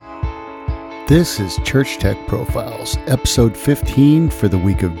This is Church Tech Profiles, episode 15 for the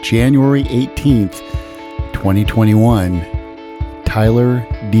week of January 18th, 2021. Tyler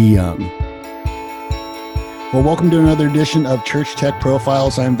D. Young. Well, welcome to another edition of Church Tech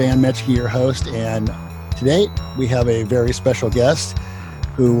Profiles. I'm Van Metzke, your host, and today we have a very special guest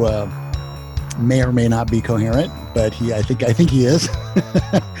who may or may not be coherent, but I think he is.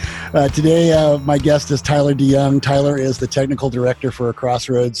 Today, my guest is Tyler D. Young. Tyler is the technical director for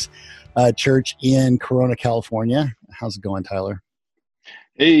Crossroads Church in Corona, California. How's it going, Tyler?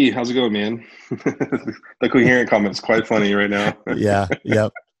 Hey, how's it going, man? The coherent comment's quite funny right now. Yeah.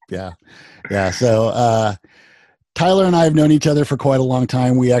 So, Tyler and I have known each other for quite a long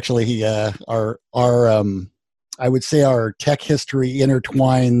time. We actually our I would say our tech history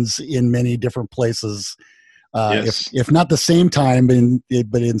intertwines in many different places. Yes. If not the same time,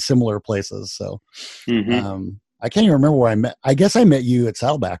 but in similar places. So, I can't even remember where I met. I guess I met you at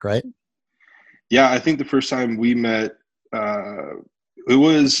Saddleback, right? Yeah, I think the first time we met, it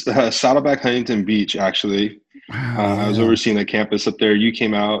was Saddleback Huntington Beach, actually. I was overseeing the campus up there. You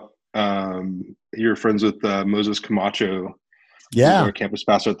came out. You were friends with Moses Camacho, our campus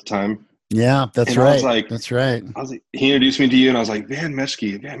pastor at the time. Yeah, that's right. That's right. He introduced me to you, and I was like, Van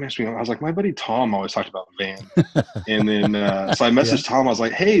Metzke. I was like, my buddy Tom always talked about Van. And then so I messaged Tom. I was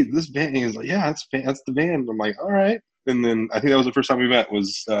like, hey, this Van. And he was like, yeah, that's the Van. I'm like, all right. And then I think that was the first time we met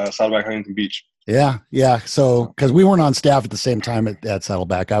was Saddleback Huntington Beach. Yeah. So because we weren't on staff at the same time at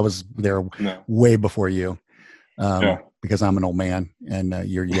Saddleback, I was there way before you, because I'm an old man and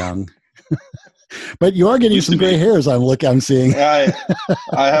you're young. But you are getting some gray hairs. I'm seeing. I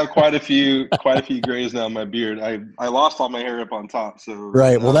have quite a few grays now in my beard. I lost all my hair up on top. So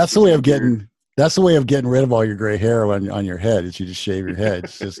right. Well, that's the way of getting rid of all your gray hair on your head. Is you just shave your head.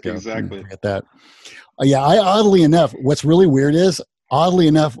 It's just exactly get that. Oddly enough, what's really weird is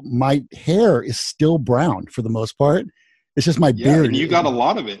my hair is still brown for the most part. It's just my beard. And you got a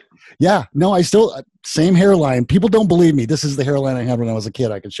lot of it. Yeah. No, I still same hairline. People don't believe me. This is the hairline I had when I was a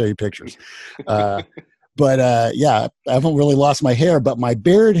kid. I can show you pictures. But I haven't really lost my hair, but my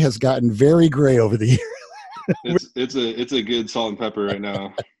beard has gotten very gray over the years. It's a good salt and pepper right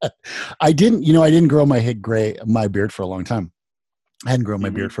now. I didn't grow my beard for a long time. I hadn't grown my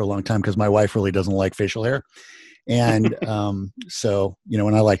beard for a long time because my wife really doesn't like facial hair. And so,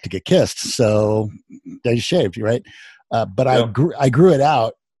 and I like to get kissed. So I just shaved, right? But I grew it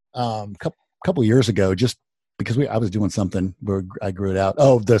out a couple years ago just because I was doing something where I grew it out.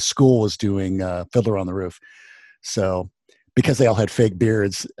 Oh, the school was doing Fiddler on the Roof. So because they all had fake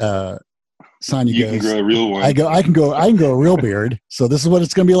beards, Sonia you can grow a real one. I can grow a real beard. So this is what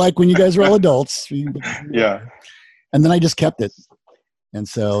it's going to be like when you guys are all adults. Yeah. And then I just kept it. And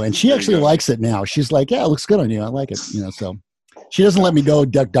she actually likes it now. She's like, yeah, it looks good on you. I like it. So she doesn't let me go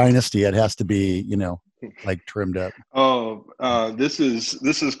Duck Dynasty. It has to be, like trimmed up. Oh, this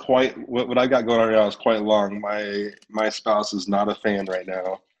is quite what I got going on right now is quite long. My spouse is not a fan right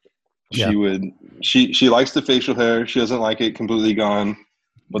now. She likes the facial hair. She doesn't like it completely gone,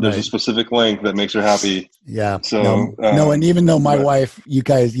 but there's a specific length that makes her happy. Yeah. So and even though my wife, you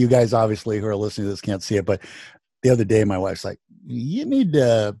guys obviously who are listening to this can't see it, but the other day my wife's like, you need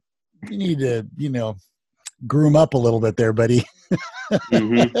to groom up a little bit there, buddy.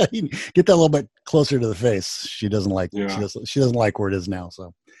 Get that a little bit closer to the face. She doesn't like. She doesn't like where it is now.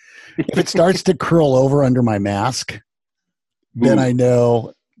 So if it starts to curl over under my mask, then I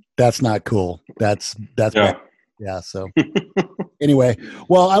know that's not cool. That's bad. Yeah. So anyway,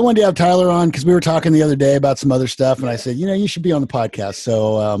 well, I wanted to have Tyler on because we were talking the other day about some other stuff, and I said, you should be on the podcast.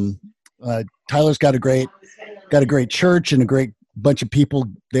 So Tyler's got a great church and a great bunch of people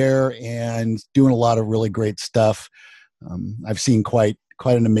there and doing a lot of really great stuff. I've seen quite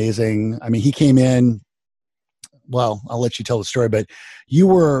an amazing, he came in, well, I'll let you tell the story, but you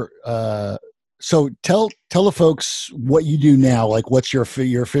were, so tell the folks what you do now, like what's your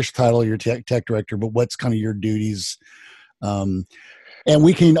official title, your tech director, but what's kind of your duties. And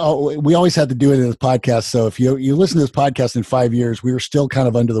we always had to do it in this podcast. So if you listen to this podcast in 5 years, we were still kind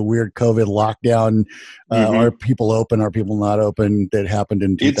of under the weird COVID lockdown. Are people open? Are people not open? That happened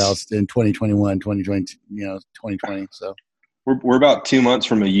in 2021, 2020, 2020. So we're about 2 months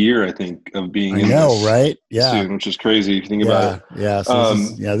from a year, I think, of being in this right? Yeah. soon, which is crazy if you think about it. Yeah. So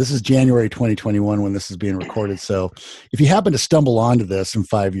this is January 2021 when this is being recorded. So if you happen to stumble onto this in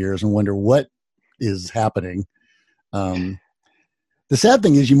 5 years and wonder what is happening, the sad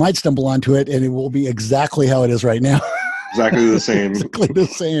thing is you might stumble onto it and it will be exactly how it is right now. Exactly the same. Exactly the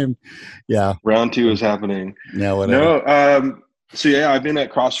same. Yeah. Round 2 is happening. Yeah, whatever. So I've been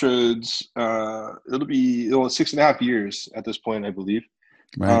at Crossroads. It'll be 6.5 years at this point, I believe.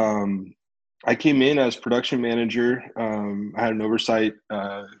 Right. I came in as production manager. I had an oversight,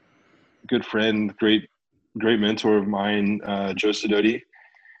 good friend, great mentor of mine, Joe Sidoti,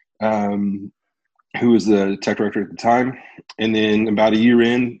 who was the tech director at the time. And then about a year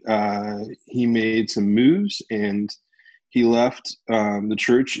in, he made some moves and he left the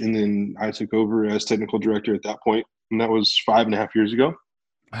church. And then I took over as technical director at that point, and that was 5.5 years ago.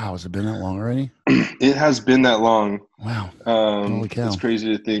 Wow, has it been that long already? It has been that long. Wow. Holy cow. It's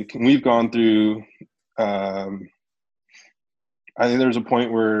crazy to think. And we've gone through, I think there was a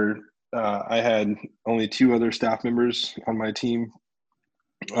point where I had only 2 other staff members on my team.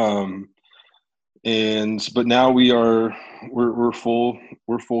 But now we're full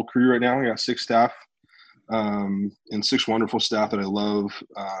crew right now. We got 6 staff, and 6 wonderful staff that I love,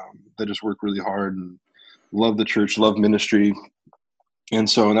 that just work really hard and love the church, love ministry. And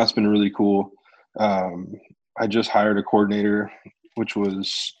that's been really cool. I just hired a coordinator, which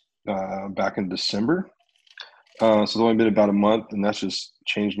was back in December. So it's only been about a month, and that's just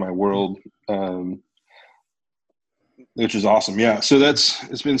changed my world, which is awesome. Yeah. So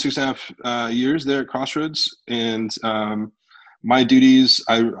it's been 6.5 years there at Crossroads. And my duties,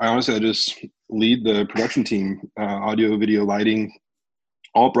 I honestly, I just lead the production team, audio, video, lighting,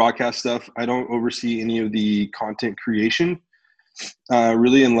 all broadcast stuff. I don't oversee any of the content creation.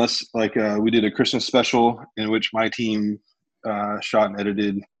 Really, unless we did a Christmas special in which my team shot and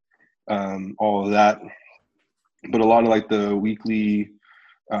edited all of that. But a lot of the weekly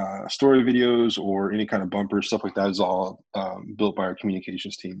story videos or any kind of bumper stuff like that is all built by our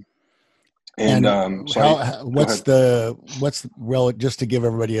communications team. And what's just to give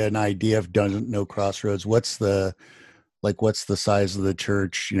everybody an idea if doesn't know Crossroads, what's the size of the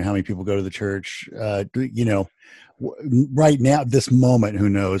church? How many people go to the church? Right now, this moment, who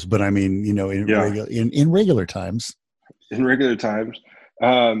knows? But I mean, in regular times. In regular times,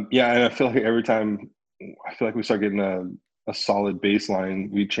 and I feel like every time we start getting a solid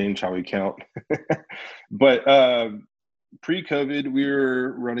baseline, we change how we count. But pre-COVID, we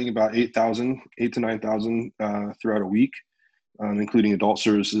were running about 8,000 to 9,000 throughout a week, including adult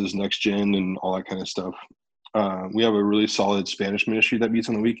services, next gen, and all that kind of stuff. We have a really solid Spanish ministry that meets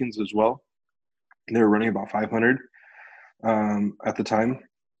on the weekends as well. They were running about 500 at the time.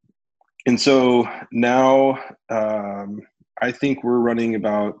 And so now I think we're running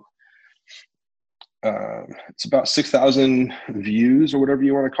about, it's about 6,000 views or whatever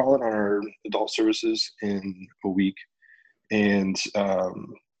you want to call it on our adult services in a week. And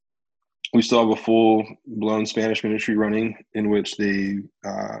we still have a full-blown Spanish ministry running, in which they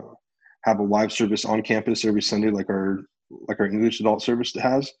have a live service on campus every Sunday, like our English adult service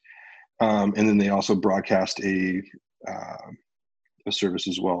has. And then they also broadcast a service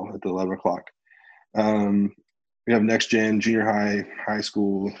as well at the 11 o'clock. We have next gen, junior high, high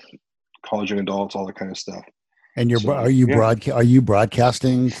school, college and adults, all that kind of stuff. And are you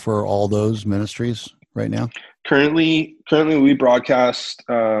broadcasting for all those ministries right now? Currently we broadcast.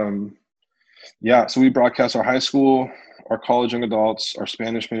 So we broadcast our high school, our college and adults, our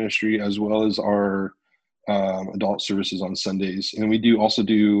Spanish ministry, as well as our adult services on Sundays. And we also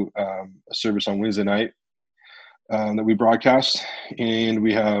do a service on Wednesday night that we broadcast. And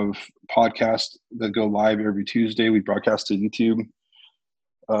we have podcasts that go live every Tuesday. We broadcast to YouTube.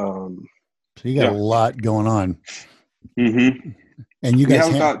 So you got a lot going on. Mm-hmm. And you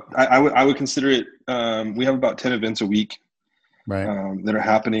guys I would consider it, we have about 10 events a week, right, that are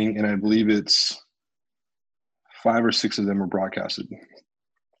happening. And I believe it's 5 or 6 of them are broadcasted.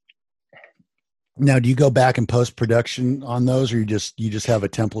 Now, do you go back and post-production on those, or you just have a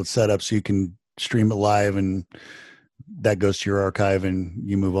template set up so you can stream it live and that goes to your archive and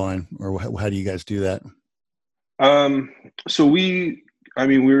you move on? Or how do you guys do that? So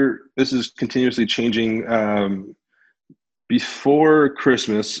this is continuously changing. Before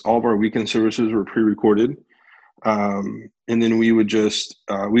Christmas, all of our weekend services were pre-recorded. And then we would just,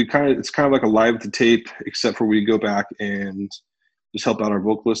 it's kind of like a live to tape, except for we go back and just help out our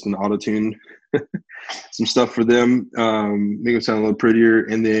vocalist and auto-tune some stuff for them, make it sound a little prettier.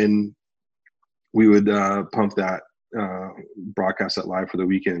 And then we would pump that, broadcast that live for the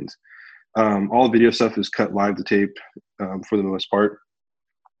weekend. All the video stuff is cut live to tape for the most part.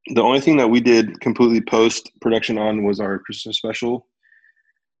 The only thing that we did completely post-production on was our Christmas special.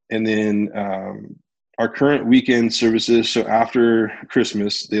 And then our current weekend services, so after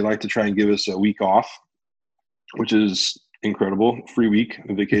Christmas, they like to try and give us a week off, which is incredible, free week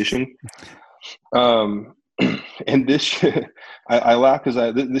of vacation. And this year, I laugh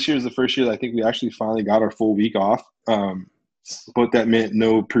because this year is the first year that I think we actually finally got our full week off, but that meant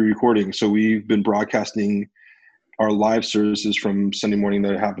no pre-recording. So we've been broadcasting our live services from Sunday morning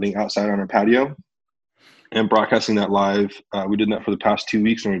that are happening outside on our patio and broadcasting that live. We did that for the past 2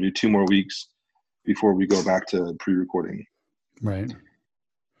 weeks, and we're going to do 2 more weeks before we go back to pre-recording. Right.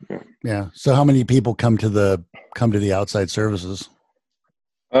 Yeah. So how many people come to the outside services?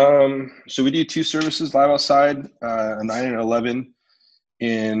 So we do 2 services live outside, a 9 and 11,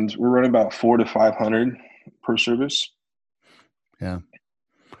 and we're running about 400 to 500 per service. Yeah.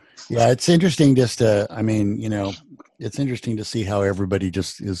 Yeah. It's interesting just to, I mean, you know, it's interesting to see how everybody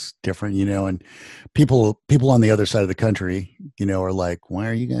just is different, you know, and people on the other side of the country, you know, are like, why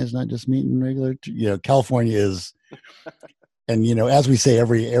are you guys not just meeting regular, you know, California is, and, you know, as we say,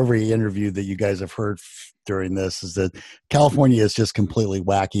 every interview that you guys have heard during this is that California is just completely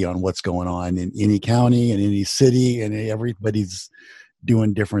wacky on what's going on in any county and any city, and everybody's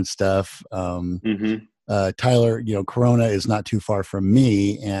doing different stuff. Tyler, you know, Corona is not too far from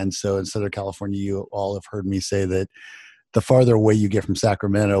me. And so in Southern California, you all have heard me say that the farther away you get from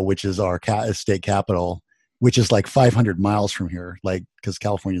Sacramento, which is our state capital, which is like 500 miles from here, like, because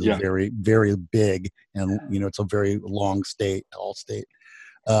California is very, very big, and, you know, it's a very long state, tall state.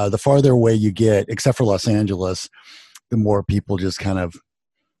 The farther away you get, except for Los Angeles, the more people just kind of,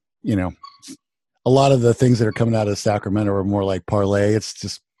 you know, a lot of the things that are coming out of Sacramento are more like parlay.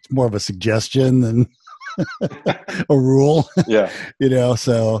 It's more of a suggestion than a rule. Yeah. You know,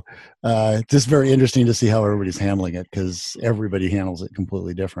 so just very interesting to see how everybody's handling it, because everybody handles it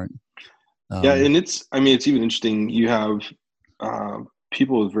completely different. Yeah, and it's even interesting. You have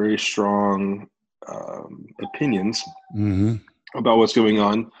people with very strong opinions about what's going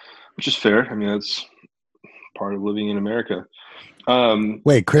on, which is fair. I mean, that's part of living in America.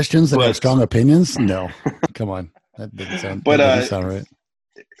 Wait, Christians that have strong opinions? No, come on, that doesn't sound right.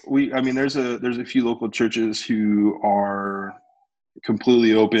 There's a few local churches who are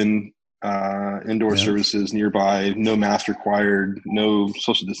completely open, indoor services nearby, no mask required, no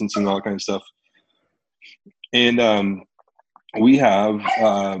social distancing, all that kind of stuff. And we have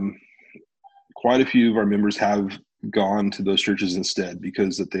quite a few of our members have gone to those churches instead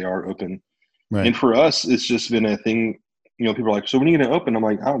because that they are open. Right. And for us, it's just been a thing. You know, people are like, so when are you going to open? I'm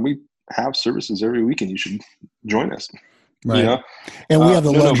like, oh, we have services every weekend. You should join us. Right. You know? And we have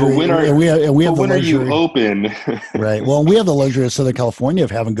the luxury. When are you open? Right. Well, we have the luxury of Southern California of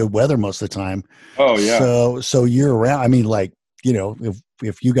having good weather most of the time. Oh yeah. So year round. I mean, like, you know,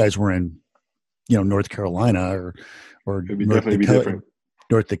 if you guys were in, you know, North Carolina or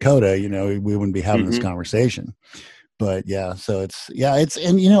North Dakota, you know, we wouldn't be having this conversation. But yeah, so it's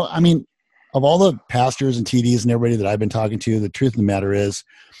and, you know, I mean, of all the pastors and TDs and everybody that I've been talking to, the truth of the matter is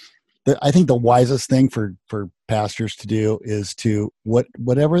that I think the wisest thing for pastors to do is to you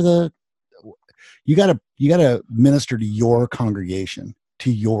got to minister to your congregation,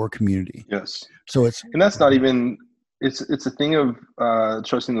 to your community. Yes. So and that's not even, it's a thing of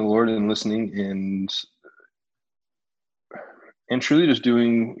trusting the Lord and listening and truly just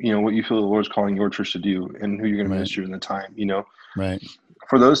doing, you know, what you feel the Lord's calling your church to do and who you're going to minister in the time, you know. Right.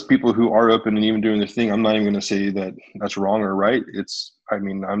 For those people who are open and even doing their thing, I'm not even going to say that that's wrong or right.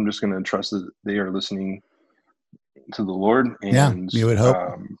 I'm just going to trust that they are listening to the Lord. And, you would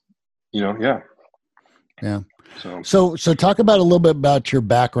hope. You know, yeah. Yeah. So talk about a little bit about your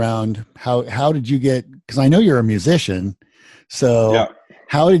background. How did you get, because I know you're a musician. So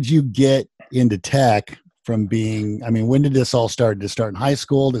how did you get into tech from being, I mean, when did this all start? Did it start in high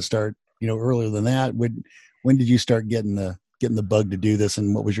school? Did it start, you know, earlier than that? When did you start getting the bug to do this,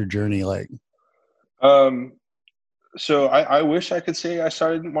 and what was your journey like? So I wish I could say I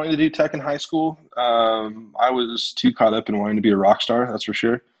started wanting to do tech in high school. I was too caught up in wanting to be a rock star, that's for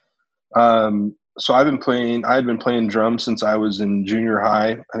sure. So I had been playing drums since I was in junior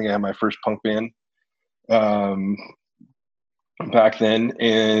high. I think I had my first punk band back then,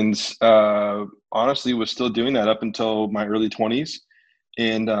 and honestly was still doing that up until my early 20s.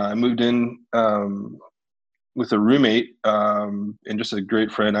 And I moved in with a roommate and just a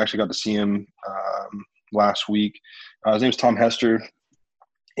great friend. I actually got to see him last week. His name's Tom Hester,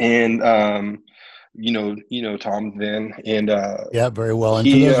 and you know Tom then, and yeah, very well. And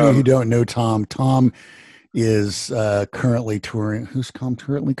for those of you who don't know Tom is currently touring. Who's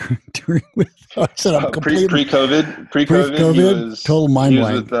currently touring with? I said I'm completely pre-COVID. He was total mind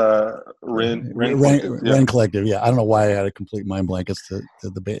blank. With Ren Collective. Yeah, I don't know why I had a complete mind blank as to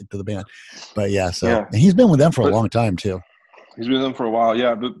the band, but yeah. So and he's been with them for a long time too. He's been with them for a while,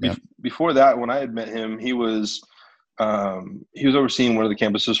 yeah. But before that, when I had met him, he was overseeing one of the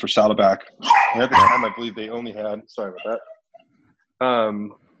campuses for Saddleback. And at the time, I believe they only had. Sorry about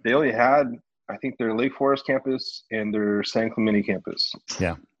that. They only had, I think, their Lake Forest campus and their San Clemente campus.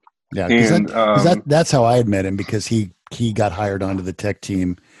 Yeah. Yeah, because that's how I had met him, because he got hired onto the tech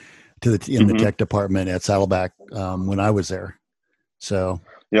team in the tech department at Saddleback when I was there. So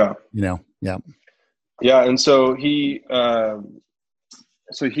yeah, yeah. And so he was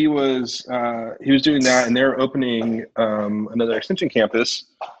doing that, and they're opening another extension campus.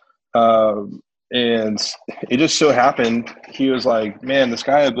 And it just so happened, he was like, man, this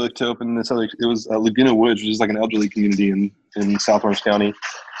guy I'd like to open this other, it was Laguna Woods, which is like an elderly community in South Orange County.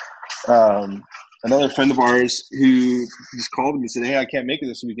 Another friend of ours who just called him and said, hey, I can't make it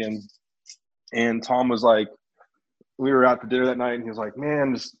this weekend. And Tom was like, we were out to dinner that night, and he was like,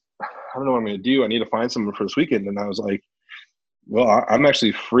 man, I don't know what I'm going to do. I need to find someone for this weekend. And I was like, well, I'm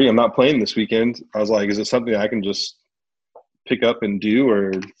actually free. I'm not playing this weekend. I was like, is it something I can just pick up and do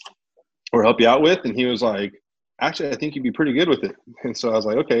or help you out with? And he was like, actually, I think you'd be pretty good with it. And so I was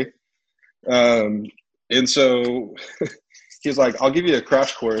like, okay. And so he was like, I'll give you a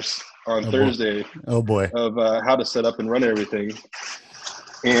crash course on Thursday. Oh boy. Of how to set up and run everything.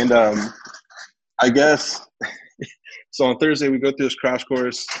 And I guess so on Thursday we go through this crash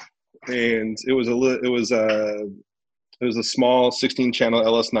course, and it was a small 16-channel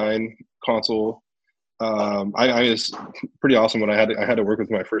LS9 console. I was pretty awesome when I had to work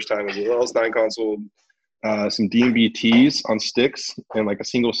with my first time. It was an LS9 console, some DMB-Ts on sticks, and like a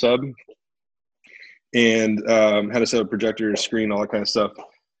single sub, and had to set up projector, screen, all that kind of stuff.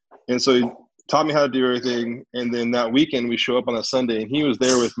 And so he taught me how to do everything. And then that weekend we show up on a Sunday, and he was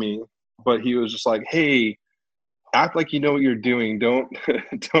there with me, but he was just like, hey, act like you know what you're doing. Don't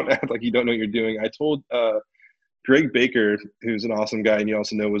act like you don't know what you're doing. I told Greg Baker, who's an awesome guy, and you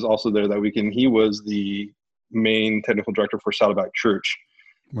also know, was also there that weekend. He was the main technical director for Saddleback Church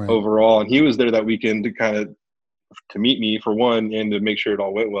overall. And he was there that weekend to meet me for one, and to make sure it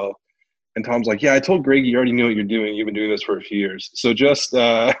all went well. And Tom's like, yeah, I told Greg you already knew what you're doing. You've been doing this for a few years. So just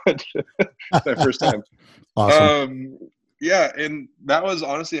my first time. Awesome. Yeah. And that was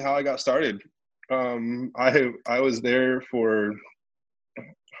honestly how I got started. I was there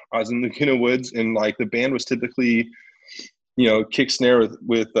I was in Laguna Woods, and like the band was typically, kick snare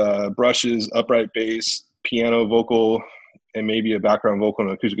with brushes, upright bass, piano, vocal, and maybe a background vocal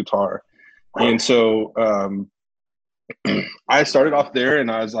and acoustic guitar. And so I started off there,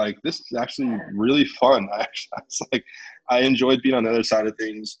 and I was like, this is actually really fun. I enjoyed being on the other side of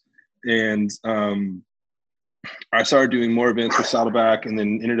things. And I started doing more events with Saddleback, and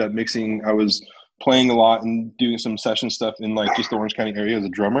then ended up mixing. I was playing a lot and doing some session stuff in like just the Orange County area as a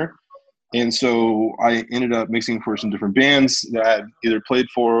drummer. And so I ended up mixing for some different bands that I had either played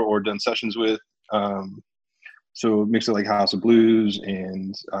for or done sessions with. So mixed it like House of Blues,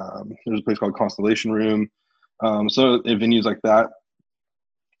 and there's a place called Constellation Room. So at venues like that.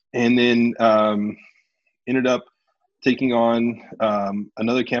 And then ended up taking on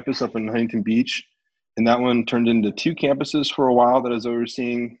another campus up in Huntington Beach. And that one turned into 2 campuses for a while that I was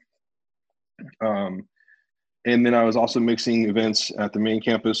overseeing. And then I was also mixing events at the main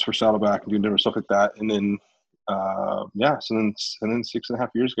campus for Saddleback and doing different stuff like that. And then, so then 6.5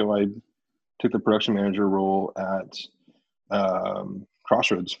 years ago, I took the production manager role at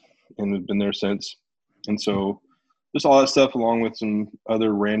Crossroads, and have been there since. And so just all that stuff, along with some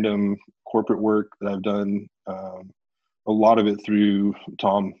other random corporate work that I've done, a lot of it through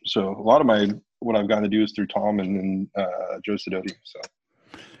Tom. So a lot of what I've gotten to do is through Tom and then Joe Sidoti. So.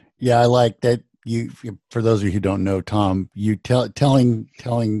 Yeah, I like that. For those of you who don't know Tom, you telling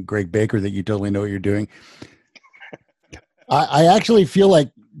Greg Baker that you totally know what you're doing. I actually feel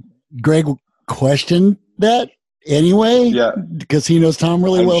like Greg questioned that anyway, yeah, because he knows Tom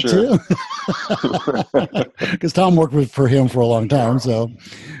really well sure. too. Because Tom worked for him for a long time. So,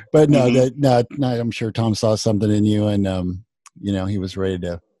 but no, I'm sure Tom saw something in you, and he was ready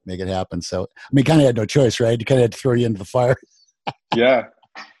to make it happen. So, I mean, kind of had no choice, right? He kind of had to throw you into the fire. Yeah,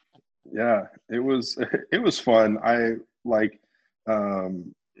 it was fun. I like, I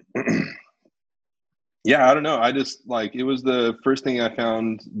don't know. I just it was the first thing I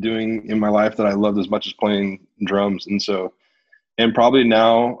found doing in my life that I loved as much as playing drums. And so, and probably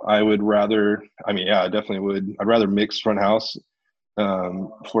now I would rather, I definitely would. I'd rather mix front house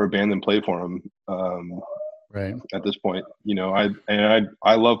for a band than play for them. Right. At this point,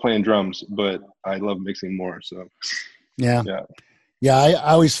 I love playing drums, but I love mixing more. So, yeah. I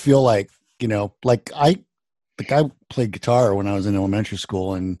always feel like, I played guitar when I was in elementary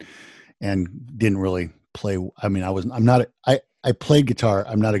school and didn't really play. I mean, I played guitar.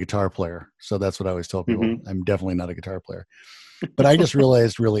 I'm not a guitar player. So that's what I always tell people. Mm-hmm. I'm definitely not a guitar player, but I just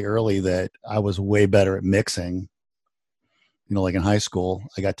realized really early that I was way better at mixing. Like in high school,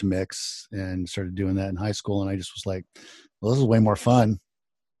 I got to mix and started doing that in high school. And I just was like, well, this is way more fun.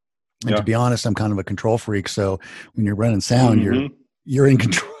 And to be honest, I'm kind of a control freak. So when you're running sound, you're in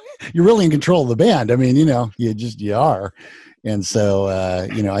control. You're really in control of the band. I mean, you are. And so,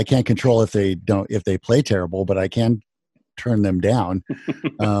 I can't control if they play terrible, but I can turn them down,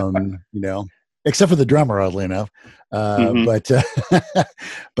 except for the drummer, oddly enough. But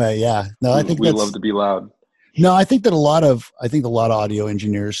yeah, no, I think we love to be loud. No, I think a lot of audio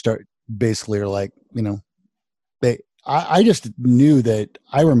engineers basically are like, I just knew that.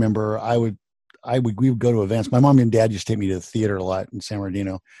 I remember we would go to events. My mom and dad used to take me to the theater a lot in San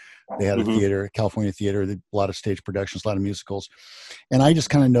Bernardino. They had a theater, California theater, a lot of stage productions, a lot of musicals. And I just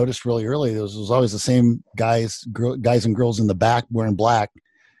kind of noticed really early, there was always the same guys and girls in the back wearing black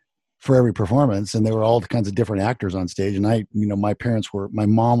for every performance. And they were all kinds of different actors on stage. And my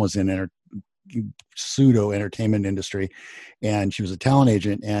mom was in pseudo entertainment industry, and she was a talent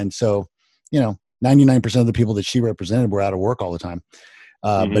agent. And so, 99% of the people that she represented were out of work all the time.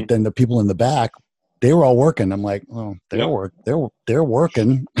 But then the people in the back, they were all working. I'm like, oh, they're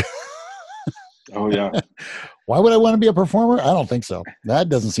working. Oh yeah. Why would I want to be a performer? I don't think so. That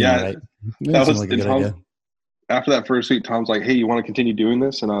doesn't seem right. That was like a good idea. After that first week, Tom's like, hey, you want to continue doing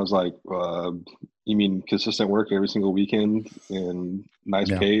this? And I was like, you mean consistent work every single weekend and nice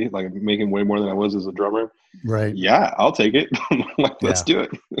pay, like making way more than I was as a drummer? Right. Yeah, I'll take it. Let's do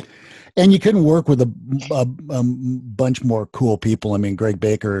it. And you couldn't work with a bunch more cool people. I mean, Greg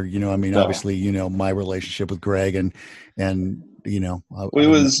Baker, obviously, my relationship with Greg and I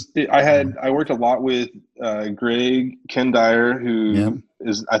worked a lot with Greg, Ken Dyer, who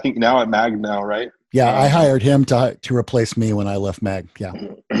is, I think, now at MAG now, right? Yeah. I hired him to replace me when I left MAG. Yeah.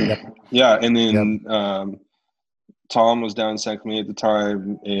 Yep. Yeah. And then Tom was down in San Clemente at the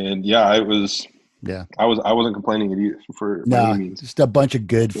time. And yeah, it was, I wasn't complaining for any means. Just a bunch of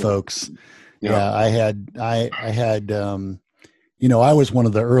good folks. Yeah. I had, I was one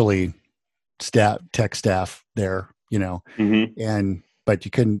of the early tech staff there, but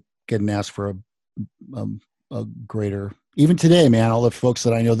you couldn't ask for a greater, even today, man, all the folks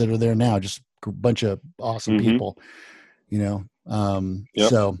that I know that are there now, just a bunch of awesome people, so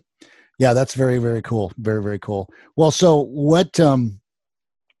yeah, that's very, very cool. Very, very cool. Well, so what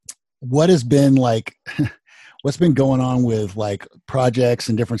has been like, what's been going on with like projects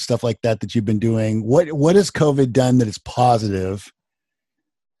and different stuff like that you've been doing? What has COVID done that is positive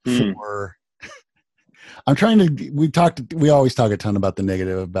for, we always talk a ton about the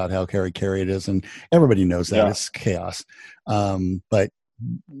negative, about how carry it is, and everybody knows that it's chaos. But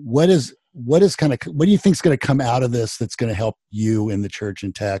what do you think is going to come out of this that's going to help you in the church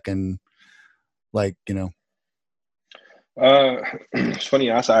and tech and it's funny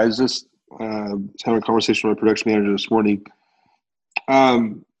you asked. I was just having a conversation with my production manager this morning.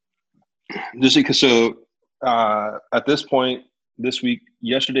 Just because at this point this week,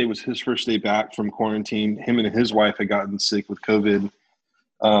 yesterday was his first day back from quarantine. Him and his wife had gotten sick with COVID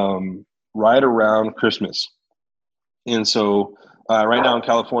right around Christmas. And so right now in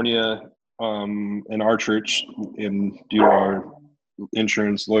California, in our church, and do our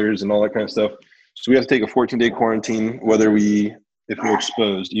insurance, lawyers, and all that kind of stuff. So we have to take a 14-day quarantine, if we're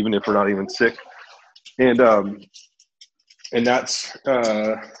exposed, even if we're not even sick. And that's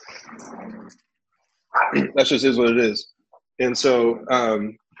just is what it is. And so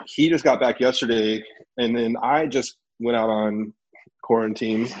he just got back yesterday, and then I just went out on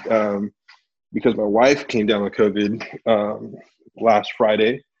quarantine because my wife came down with COVID last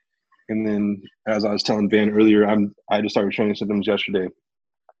Friday. And then, as I was telling Van earlier, I just started showing symptoms yesterday.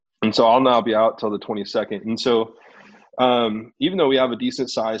 And so I'll now be out till the 22nd. And so even though we have a decent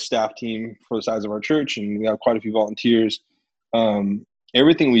sized staff team for the size of our church, and we have quite a few volunteers,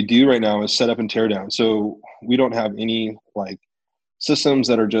 everything we do right now is set up and tear down. So we don't have any like systems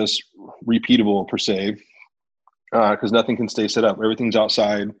that are just repeatable per se, because nothing can stay set up. Everything's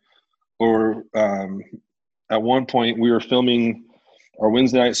outside. Or at one point we were filming our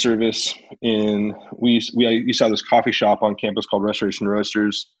Wednesday night service we used to have this coffee shop on campus called Restoration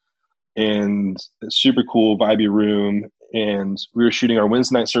Roasters, and a super cool vibey room. And we were shooting our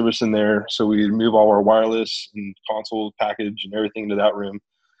Wednesday night service in there. So we move all our wireless and console package and everything into that room.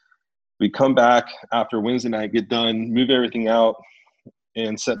 We come back after Wednesday night, get done, move everything out,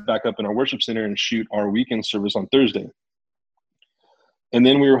 and set back up in our worship center and shoot our weekend service on Thursday. And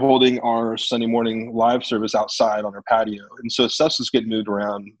then we were holding our Sunday morning live service outside on our patio. And so stuff's just getting moved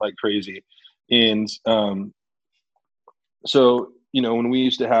around like crazy. And so, when it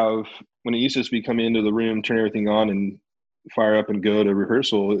used to just be come into the room, turn everything on and fire up and go to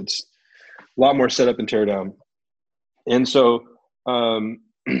rehearsal, it's a lot more set up and tear down. And so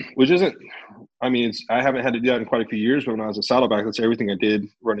which isn't, I mean, I haven't had to do that in quite a few years, but when I was at Saddleback, that's everything I did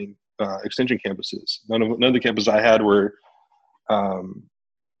running extension campuses. None of the campuses I had were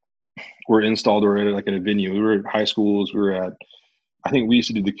installed or like in a venue. We were at high schools. We were at, I think we used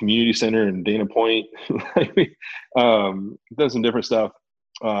to do the community center in Dana Point. Done some different stuff.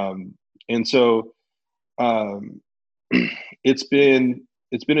 And so it's been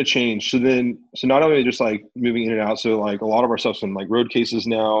a change. So not only just like moving in and out, so like a lot of our stuff's in like road cases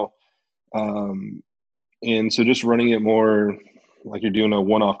now. And so just running it more like you're doing a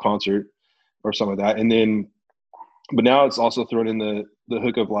one-off concert or something like that. And then, but now it's also thrown in the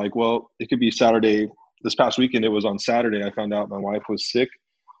hook of like, well, it could be Saturday. This past weekend, it was on Saturday. I found out my wife was sick.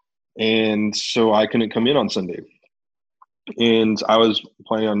 And so I couldn't come in on Sunday. And I was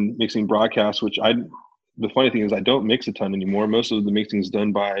planning on mixing broadcasts, the funny thing is I don't mix a ton anymore. Most of the mixing is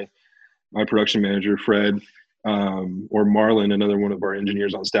done by my production manager, Fred, or Marlon, another one of our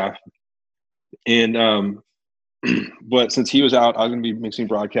engineers on staff. And, but since he was out, I was going to be mixing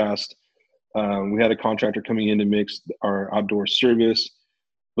broadcast. We had a contractor coming in to mix our outdoor service,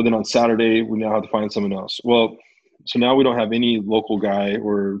 but then on Saturday, we now have to find someone else. Well, so now we don't have any local guy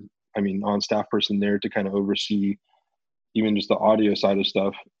on staff person there to kind of oversee even just the audio side of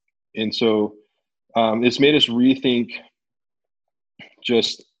stuff. And so it's made us rethink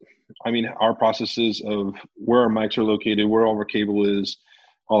our processes of where our mics are located, where all our cable is,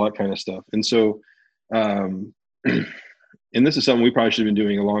 all that kind of stuff. And so, and this is something we probably should have been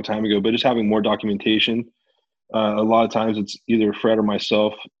doing a long time ago, but just having more documentation. A lot of times it's either Fred or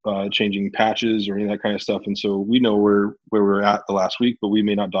myself changing patches or any of that kind of stuff. And so we know where we're at the last week, but we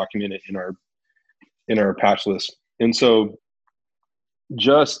may not document it in our patch list. And so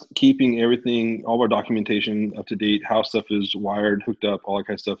just keeping everything, all of our documentation up to date, how stuff is wired, hooked up, all that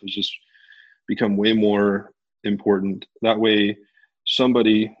kind of stuff has just become way more important. That way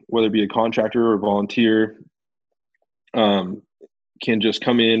somebody, whether it be a contractor or a volunteer, can just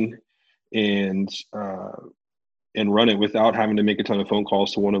come in and run it without having to make a ton of phone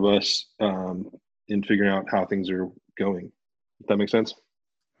calls to one of us in figuring out how things are going. If that makes sense?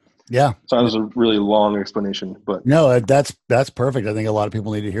 Yeah. So that was a really long explanation, but no, that's perfect. I think a lot of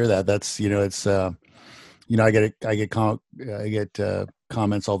people need to hear that. That's, it's, I get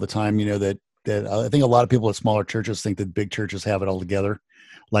comments all the time, that I think a lot of people at smaller churches think that big churches have it all together,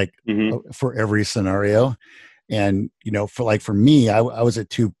 like for every scenario. And, for me, I was at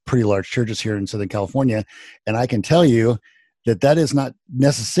two pretty large churches here in Southern California, and I can tell you that is not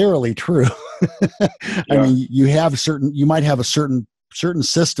necessarily true. Yeah. I mean, you might have certain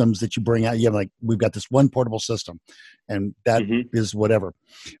systems that you bring out. You have we've got this one portable system, and that is whatever.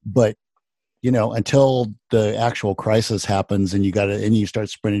 But, until the actual crisis happens and you start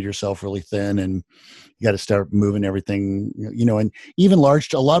spreading yourself really thin, and you got to start moving everything, and even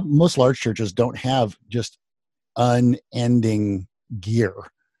most large churches don't have just unending gear.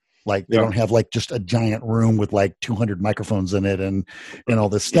 Like they don't have just a giant room with 200 microphones in it and all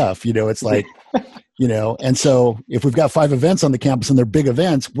this stuff, it's like, and so if we've got 5 events on the campus and they're big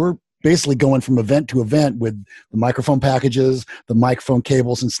events, we're basically going from event to event with the microphone packages, the microphone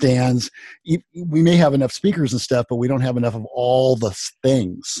cables and stands. We may have enough speakers and stuff, but we don't have enough of all the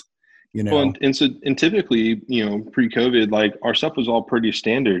things, Well, and typically, pre-COVID, our stuff was all pretty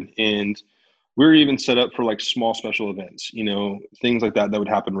standard, and we were even set up for small special events, things like that would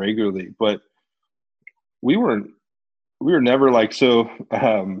happen regularly. But we were never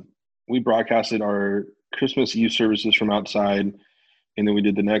we broadcasted our Christmas Eve services from outside, and then we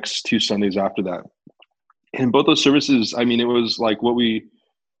did the next 2 Sundays after that. And both those services, I mean, it was what we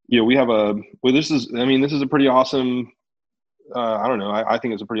have this is a pretty awesome, I don't know, I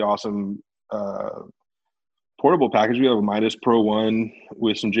think it's a pretty awesome portable package. We have a Midas Pro 1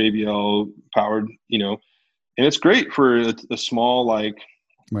 with some JBL powered, and it's great for a small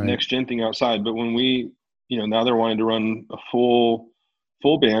next gen thing outside. But when we, now they're wanting to run a full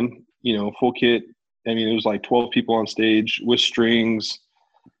band, full kit. I mean, it was 12 people on stage with strings,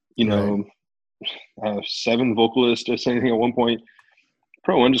 7 vocalists, just anything at one point.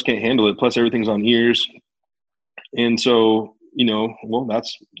 Pro 1 just can't handle it. Plus everything's on ears. And so, well,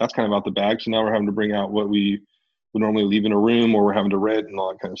 that's kind of out the bag. So now we're having to bring out what we would normally leave in a room, or we're having to rent and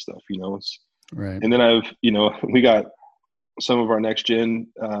all that kind of stuff, It's right. And then we got some of our next gen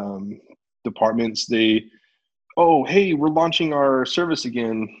departments. Hey, we're launching our service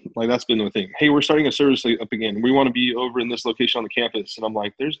again. That's been the thing. Hey, we're starting a service up again. We want to be over in this location on the campus. And I'm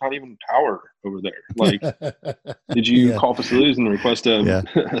like, there's not even power over there. Did you call facilities and request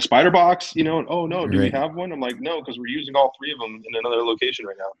a spider box? Oh no, do we have one? I'm like, no, because we're using all 3 of them in another location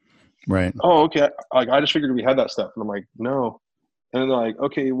right now. Right. Oh, okay. I just figured we had that stuff. And I'm like, no, And they're like,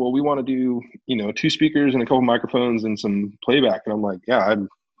 okay, well, we want to do, 2 speakers and a couple microphones and some playback. And I'm like, yeah,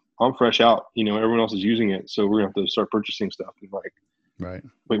 I'm fresh out. Everyone else is using it, so we're gonna have to start purchasing stuff. And like, right.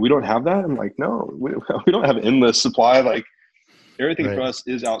 Wait, we don't have that? I'm like, no, we don't have endless supply. Like everything Right. for us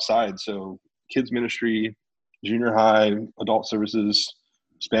is outside. So kids ministry, junior high, adult services,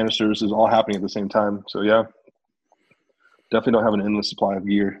 Spanish services, all happening at the same time. So yeah, definitely don't have an endless supply of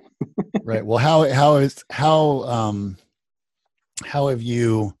gear. Right. Well, how have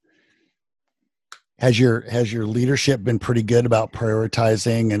you, has your leadership been pretty good about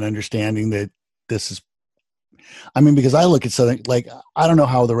prioritizing and understanding that this is, I mean, because I look at something like, I don't know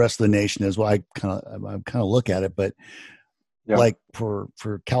how the rest of the nation is. Well, I kind of look at it, but Yeah. like for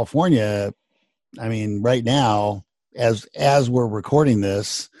California, I mean, right now, as we're recording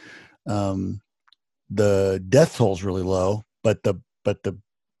this, the death toll is really low, but the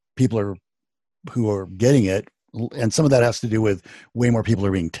people who are getting it, and some of that has to do with way more people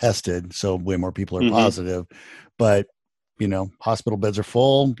are being tested, so way more people are positive. But hospital beds are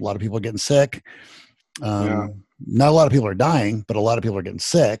full. A lot of people are getting sick. Not a lot of people are dying, but a lot of people are getting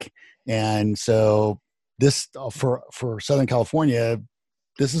sick. And so this for Southern California,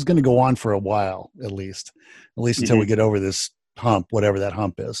 this is going to go on for a while, at least until we get over this hump, whatever that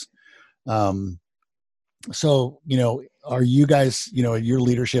hump is. So, are you guys, your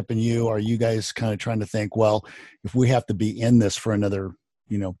leadership and are you guys kind of trying to think, well, if we have to be in this for another,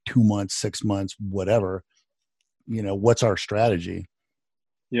 2 months, 6 months, whatever, what's our strategy?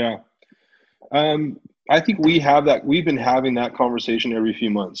 Yeah. I think we've been having that conversation every few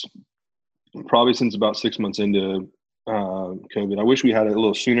months, probably since about 6 months into COVID. I wish we had it a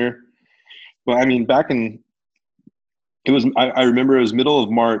little sooner, but I mean, I remember it was middle of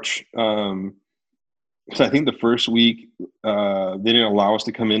March. Because I think the first week they didn't allow us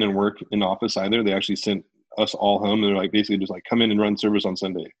to come in and work in the office either. They actually sent us all home. They're like basically just like, come in and run service on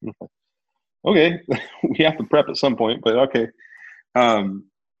Sunday. Okay, we have to prep at some point, but okay. And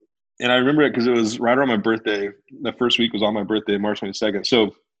I remember it because it was right around my birthday. The first week was on my birthday, March 22nd.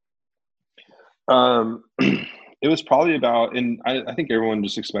 So it was probably about, and I think everyone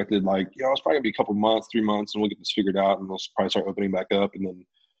just expected like, it's probably gonna be a couple months, 3 months, and we'll get this figured out, and we'll probably start opening back up. And then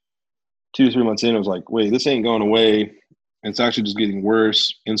 2 to 3 months in, I was like, wait, this ain't going away. It's actually just getting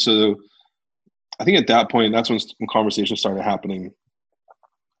worse. And so I think at that point, that's when conversations started happening.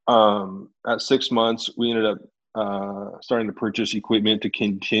 At 6 months, we ended up starting to purchase equipment to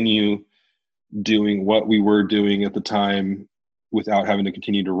continue doing what we were doing at the time without having to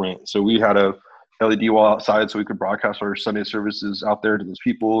continue to rent. So we had a LED wall outside so we could broadcast our Sunday services out there to those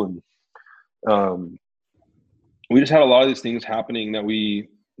people. And we just had a lot of these things happening that we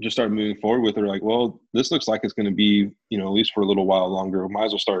just started moving forward with. They're like, well, this looks like it's going to be, at least for a little while longer. We might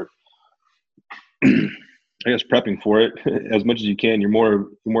as well start, I guess, prepping for it as much as you can. You're more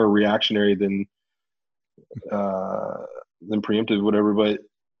reactionary than preemptive, whatever. But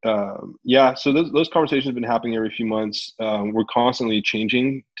yeah, so those conversations have been happening every few months. We're constantly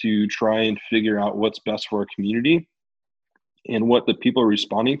changing to try and figure out what's best for our community and what the people are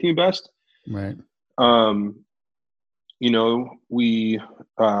responding to best. Right. We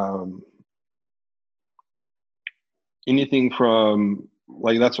anything from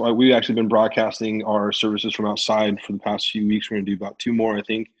like, that's why we've actually been broadcasting our services from outside for the past few weeks. We're going to do about 2 more, I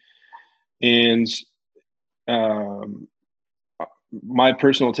think. And my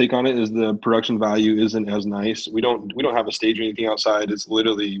personal take on it is the production value isn't as nice. We don't have a stage or anything outside. It's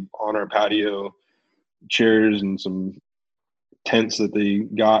literally on our patio, chairs and some tents that they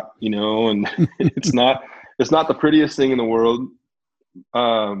got, and it's not the prettiest thing in the world.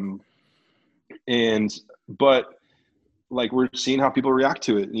 But like, we're seeing how people react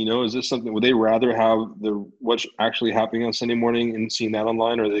to it. Is this something, would they rather have what's actually happening on Sunday morning and seeing that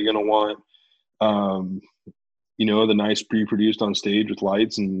online? Or are they going to want, the nice pre-produced on stage with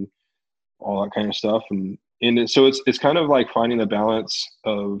lights and all that kind of stuff? So it's kind of like finding the balance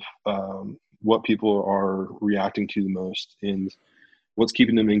of what people are reacting to the most and what's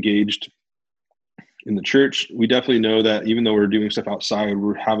keeping them engaged in the church. We definitely know that even though we're doing stuff outside,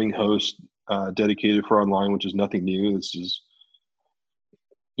 we're having hosts dedicated for online, which is nothing new. This is,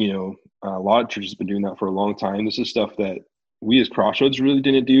 a lot of churches have been doing that for a long time. This is stuff that we as Crossroads really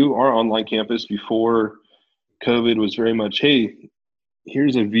didn't do. Our online campus before COVID was very much, hey,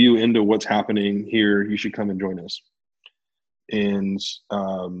 here's a view into what's happening here. You should come and join us. And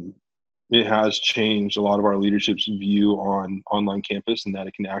it has changed a lot of our leadership's view on online campus and that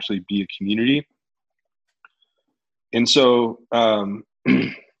it can actually be a community. And so,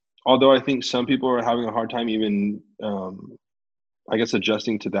 although I think some people are having a hard time even, I guess,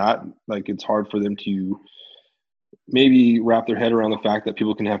 adjusting to that, like it's hard for them to maybe wrap their head around the fact that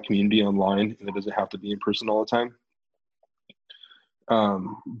people can have community online and it doesn't have to be in person all the time.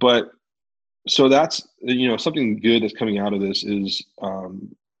 But so that's, something good that's coming out of this is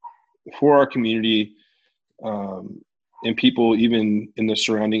for our community and people even in the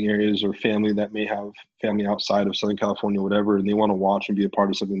surrounding areas or family that may have family outside of Southern California, whatever, and they want to watch and be a part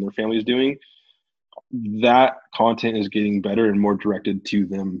of something their family is doing, that content is getting better and more directed to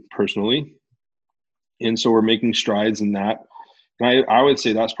them personally. And so we're making strides in that. And I would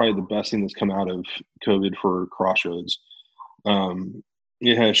say that's probably the best thing that's come out of COVID for Crossroads.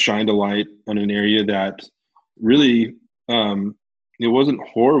 It has shined a light on an area that really, it wasn't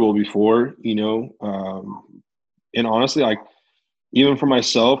horrible before, and honestly, like, even for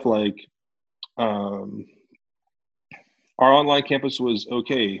myself, like, our online campus was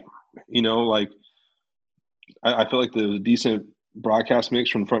okay. Like, I feel like the decent broadcast mix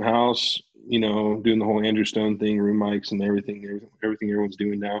from front house, doing the whole Andrew Stone thing, room mics and everything everyone's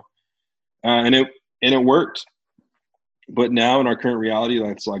doing now. And it worked. But now in our current reality,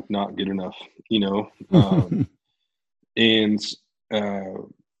 that's like not good enough, and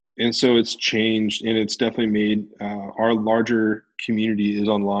so it's changed, and it's definitely made our larger community is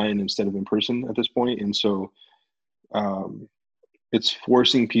online instead of in person at this point. And so it's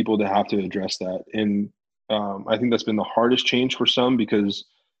forcing people to have to address that. And I think that's been the hardest change for some, because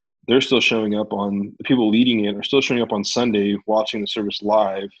they're still showing up the people leading it are still showing up on Sunday, watching the service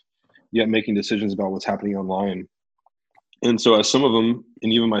live, yet making decisions about what's happening online. And so as some of them,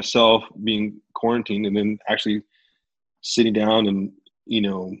 and even myself, being quarantined and then actually sitting down and,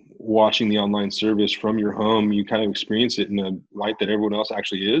 watching the online service from your home, you kind of experience it in a light that everyone else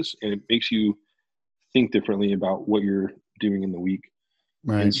actually is. And it makes you think differently about what you're doing in the week.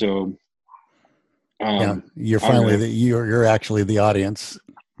 Right. And so, you're finally, you're actually the audience,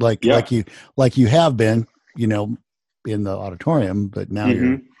 like you have been, in the auditorium, but now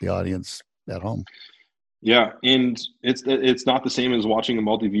you're the audience at home. Yeah. And it's not the same as watching a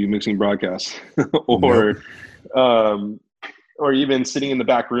multi-view mixing broadcast or even sitting in the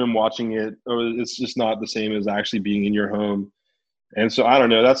back room watching it, or it's just not the same as actually being in your home. And so I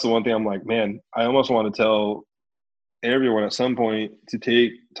don't know, that's the one thing I'm like, man, I almost want to tell everyone at some point to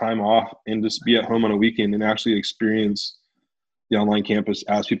take time off and just be at home on a weekend and actually experience the online campus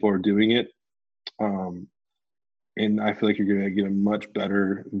as people are doing it. And I feel like you're going to get a much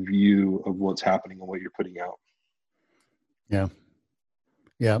better view of what's happening and what you're putting out. Yeah.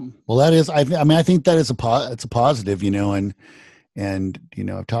 Yeah. Well, that is, I think that is it's a positive, and,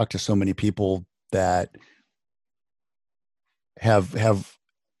 I've talked to so many people that have,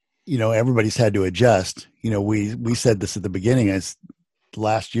 everybody's had to adjust. We said this at the beginning, as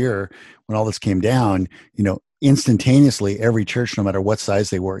last year when all this came down, instantaneously every church, no matter what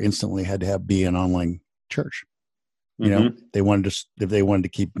size they were, instantly had to be an online church. They wanted to, if they wanted to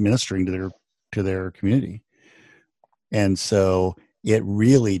keep ministering to their community. And so it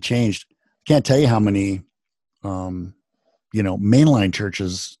really changed. I can't tell you how many, mainline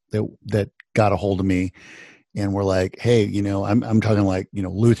churches that got a hold of me and were like, hey, I'm talking like,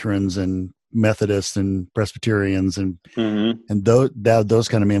 Lutherans and Methodists and Presbyterians and those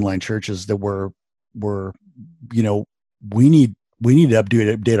kind of mainline churches that were, we need to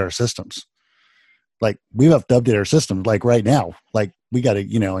update our systems. Like, we have to update our systems like right now. Like, we got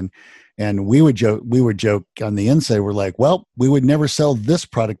to, and we would joke on the inside. We're like, well, we would never sell this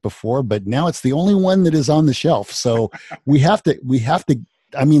product before, but now it's the only one that is on the shelf. So we have to,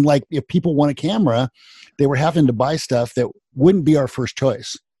 I mean, like, if people want a camera, they were having to buy stuff that wouldn't be our first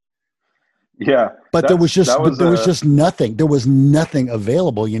choice. Yeah. But there was just nothing. There was nothing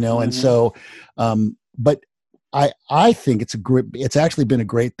available, And so, but I think it's actually been a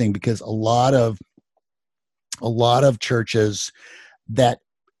great thing, because a lot of churches that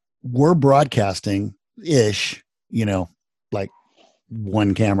were broadcasting ish, like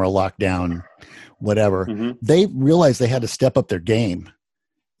one camera lockdown, whatever, they realized they had to step up their game,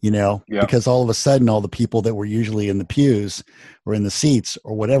 because all of a sudden, all the people that were usually in the pews or in the seats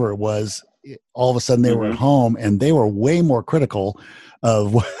or whatever it was, all of a sudden they were at home, and they were way more critical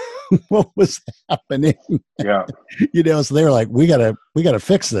of what was happening. Yeah. So they were like, we gotta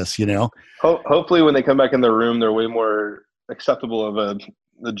fix this, Hopefully when they come back in their room, they're way more acceptable of a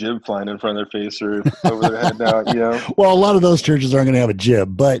jib flying in front of their face or over their head now, Well, a lot of those churches aren't going to have a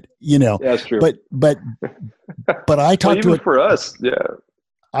jib, but yeah, that's true. But I talked to for us. Yeah.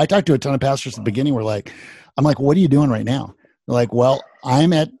 I talked to a ton of pastors at the beginning. I'm like, what are you doing right now? They're like, well,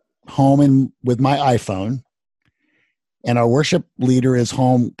 I'm at home with my iPhone, and our worship leader is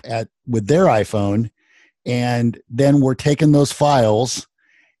home with their iPhone. And then we're taking those files,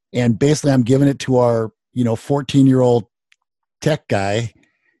 and basically I'm giving it to our 14-year-old tech guy,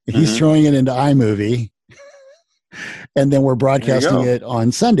 and he's throwing it into iMovie, and then we're broadcasting it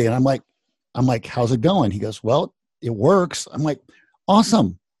on Sunday. And I'm like, how's it going? He goes, well, it works. I'm like,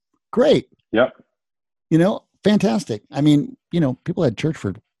 awesome. Great. Yep. Fantastic. I mean, people had church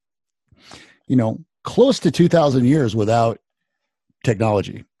for, close to 2,000 years without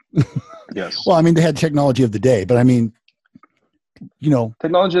technology. Yes. Well, I mean, they had technology of the day, but I mean,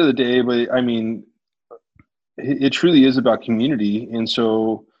 technology of the day, but I mean, it truly is about community. And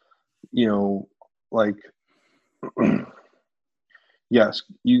so, like, yes,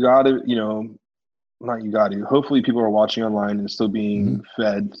 you got to, not you got to, hopefully people are watching online and still being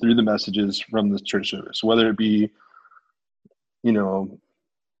fed through the messages from the church service, whether it be,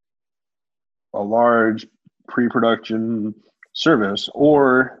 a large pre-production service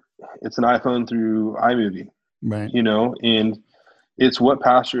or it's an iPhone through iMovie, right? And it's what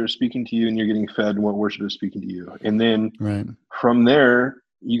pastor is speaking to you and you're getting fed and what worship is speaking to you. And then from there,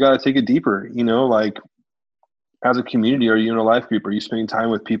 you got to take it deeper, like as a community, are you in a life group? Are you spending time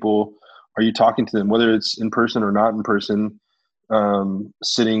with people? Are you talking to them, whether it's in person or not in person,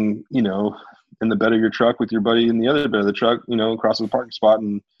 sitting, in the bed of your truck with your buddy in the other bed of the truck, across the parking spot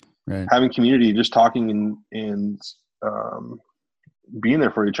and having community, just talking and being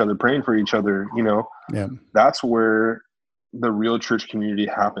there for each other, praying for each other, that's where the real church community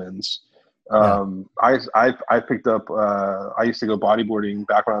happens. I picked up, I used to go bodyboarding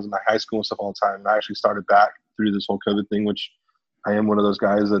back when I was in high school and stuff all the time. And I actually started back through this whole COVID thing, which I am one of those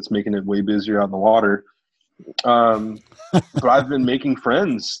guys that's making it way busier out in the water. But I've been making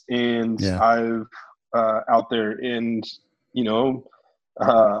friends and I've, out there and,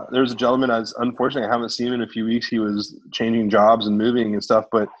 there's a gentleman unfortunately I haven't seen him in a few weeks. He was changing jobs and moving and stuff,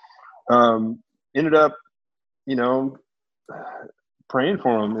 but, ended up, praying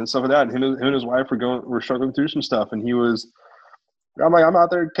for him and stuff like that. And him and his wife were struggling through some stuff. And I'm out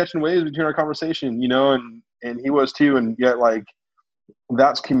there catching waves between our conversation, and he was too. And yet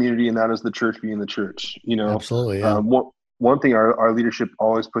that's community. And that is the church being the church, Absolutely. Yeah. One thing our leadership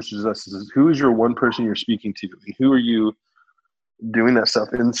always pushes us is who is your one person you're speaking to? And who are you doing that stuff?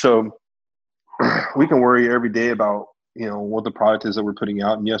 And so we can worry every day about, what the product is that we're putting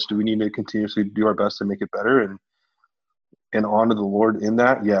out. And yes, do we need to continuously do our best to make it better and honor the Lord in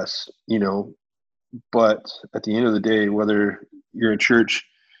that? Yes, but at the end of the day, whether you're a church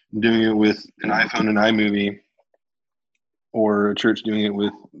doing it with an iPhone and iMovie or a church doing it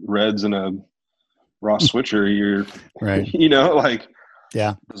with Reds and a Ross switcher, you're right.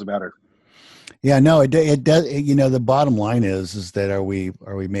 Doesn't matter. Yeah, no, it does. The bottom line is that are we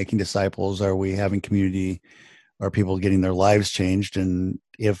making disciples? Are we having community? Are people getting their lives changed? And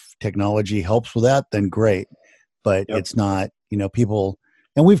if technology helps with that, then great. But it's not, people,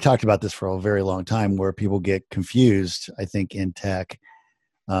 and we've talked about this for a very long time where people get confused, I think, in tech.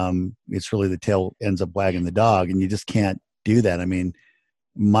 It's really the tail ends up wagging the dog, and you just can't do that. I mean,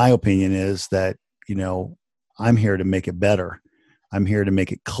 my opinion is that, I'm here to make it better. I'm here to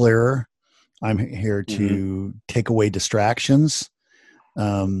make it clearer. I'm here to take away distractions.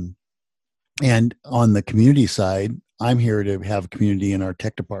 And on the community side, I'm here to have community in our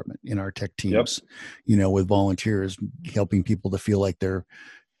tech department, in our tech teams, with volunteers, helping people to feel like they're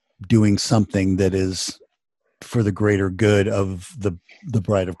doing something that is for the greater good of the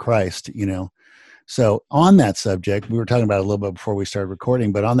bride of Christ, So on that subject, we were talking about it a little bit before we started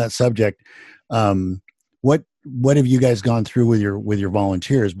recording, but on that subject, what have you guys gone through with your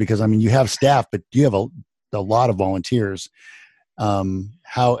volunteers? Because I mean, you have staff, but you have a lot of volunteers.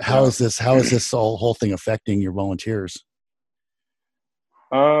 How is this whole thing affecting your volunteers?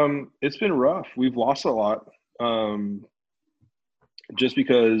 It's been rough. We've lost a lot. Just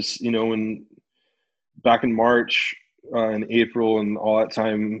because, when back in March and April and all that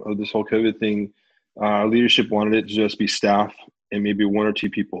time of this whole COVID thing, leadership wanted it to just be staff and maybe one or two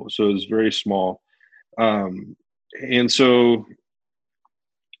people. So it was very small. And so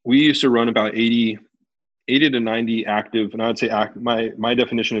we used to run about 80 to 90 active, and I would say my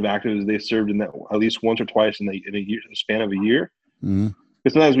definition of active is they served in that at least once or twice in a span of a year. Mm-hmm.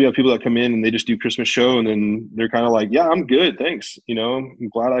 Because sometimes we have people that come in and they just do Christmas show and then they're kind of like, yeah, I'm good, thanks. I'm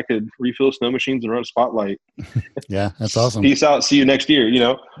glad I could refill snow machines and run a spotlight. Yeah, that's awesome. Peace out. See you next year.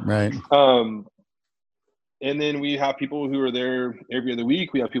 Right. And then we have people who are there every other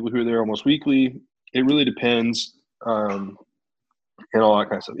week. We have people who are there almost weekly. It really depends, and all that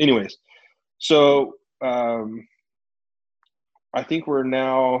kind of stuff. Anyways, so I think we're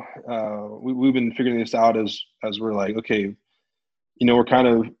now we've been figuring this out as we're like, okay, we're kind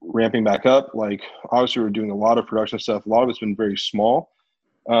of ramping back up. Like, obviously, we're doing a lot of production stuff. A lot of it's been very small.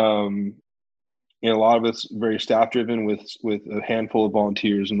 and a lot of it's very staff driven with a handful of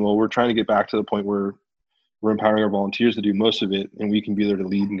volunteers. And we're trying to get back to the point where we're empowering our volunteers to do most of it, and we can be there to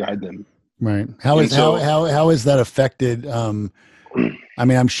lead and guide them. Right. How is that affected? I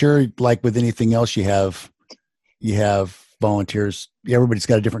mean, I'm sure like with anything else you have volunteers, everybody's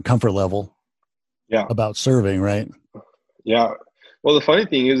got a different comfort level about serving, right? Yeah. Well, the funny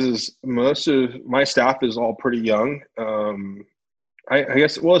thing is most of my staff is all pretty young. I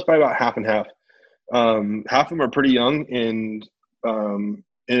guess, well, it's probably about half and half. Half of them are pretty young, and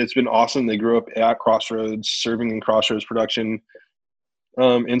it's been awesome. They grew up at Crossroads, serving in Crossroads production.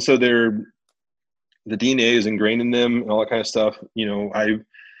 And so the DNA is ingrained in them and all that kind of stuff,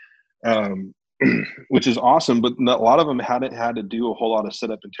 which is awesome, but a lot of them hadn't had to do a whole lot of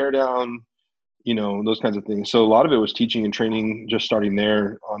setup and tear down, those kinds of things. So a lot of it was teaching and training, just starting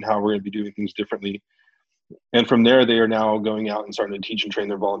there on how we're going to be doing things differently. And from there, they are now going out and starting to teach and train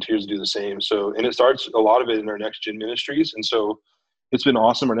their volunteers to do the same. So, and it starts a lot of it in our Next Gen Ministries. And so it's been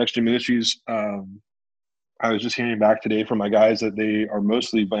awesome. Our Next Gen Ministries, I was just hearing back today from my guys that they are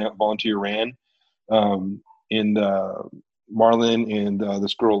mostly volunteer ran. And Marlon and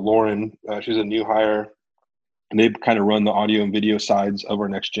this girl, Lauren, she's a new hire, and they kind of run the audio and video sides of our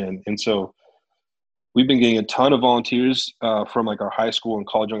Next Gen. And so we've been getting a ton of volunteers from like our high school and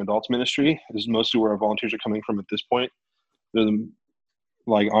college young adults ministry. This is mostly where our volunteers are coming from at this point. They're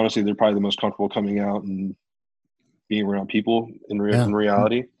honestly, they're probably the most comfortable coming out and being around people in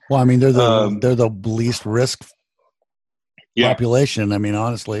reality. Well, I mean, they're the least risk population. I mean,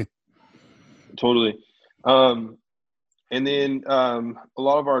 honestly. Totally. And then a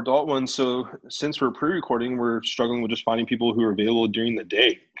lot of our adult ones. So since we're pre-recording, we're struggling with just finding people who are available during the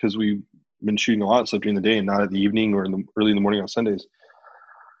day, because we've been shooting a lot of stuff during the day and not at the evening or early in the morning on Sundays.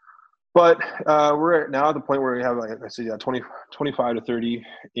 But we're now at the point where we have, like I said, 25 to 30.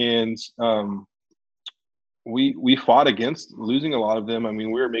 And we fought against losing a lot of them. I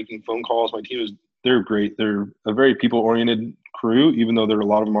mean, we were making phone calls. My team they're great. They're a very people-oriented crew, even though a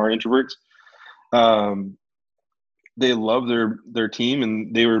lot of them are introverts. They love their team,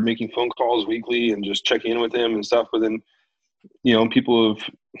 and they were making phone calls weekly and just checking in with them and stuff. But then, people have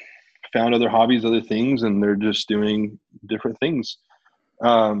found other hobbies, other things, and they're just doing different things.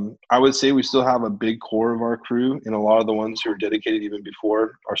 I would say we still have a big core of our crew, and a lot of the ones who were dedicated even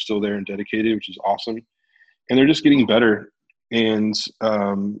before are still there and dedicated, which is awesome. And they're just getting better. And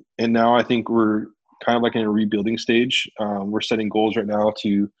now I think we're kind of like in a rebuilding stage. We're setting goals right now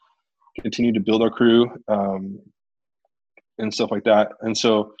to continue to build our crew and stuff like that. And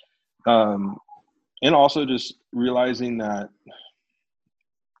so, and also just realizing that,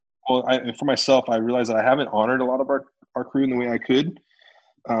 for myself, I realized that I haven't honored a lot of our crew in the way I could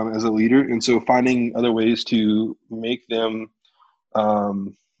as a leader. And so finding other ways to make them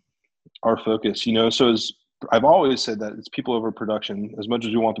our focus, so I've always said that it's people over production. As much as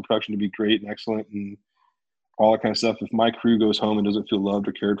we want the production to be great and excellent and all that kind of stuff, if my crew goes home and doesn't feel loved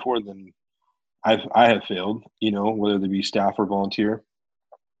or cared for, then I have failed, whether they be staff or volunteer.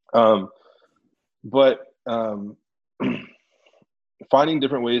 But finding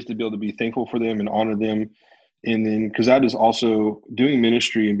different ways to be able to be thankful for them and honor them. And then, because that is also doing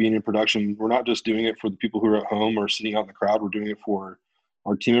ministry and being in production. We're not just doing it for the people who are at home or sitting out in the crowd. We're doing it for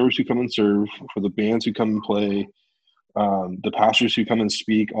our team members who come and serve, for the bands who come and play, the pastors who come and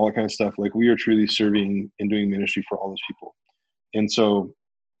speak, all that kind of stuff. Like, we are truly serving and doing ministry for all those people. And so,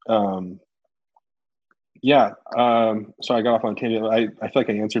 so I got off on a tangent. I feel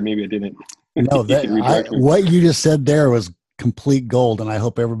like I answered. Maybe I didn't. No, what you just said there was complete gold, and I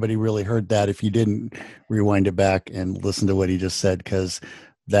hope everybody really heard that. If you didn't, rewind it back and listen to what he just said, because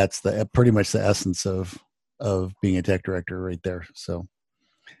that's pretty much the essence of being a tech director right there. So,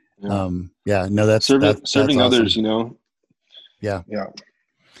 that's serving that's others. awesome. Yeah.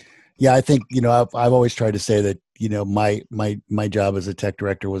 I think I've always tried to say that my job as a tech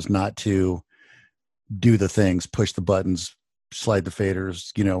director was not to do the things, push the buttons, slide the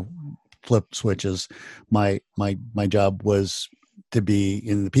faders, flip switches. My job was to be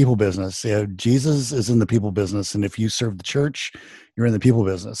in the people business. Jesus is in the people business, and if you serve the church, you're in the people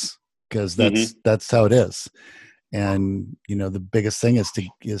business, because that's how it is. And the biggest thing is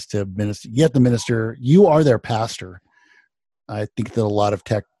to minister. Yet the minister, you are their pastor. I think that a lot of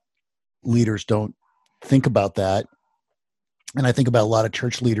tech leaders don't think about that, and I think about a lot of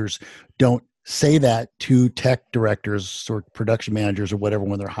church leaders don't say that to tech directors or production managers or whatever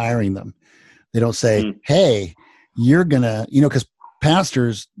when they're hiring them. They don't say, hey, you're going to, because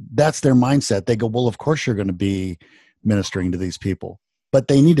pastors, that's their mindset. They go, well, of course you're going to be ministering to these people. But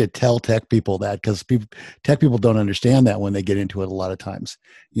they need to tell tech people that, because tech people don't understand that when they get into it a lot of times,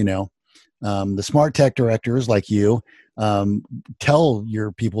 The smart tech directors like you, tell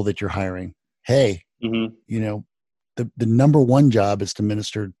your people that you're hiring, hey, Mm-hmm. The number one job is to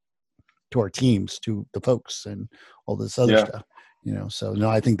minister to our teams, to the folks, and all this other stuff. So no,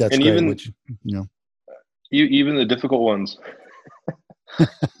 I think that's and great. Even even the difficult ones.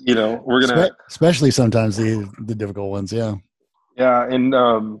 We're gonna, especially sometimes the difficult ones. Yeah. Yeah, and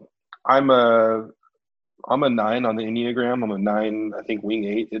I'm a 9 on the Enneagram. I'm a 9, I think wing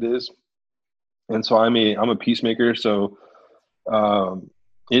 8 it is, and so I'm a peacemaker. So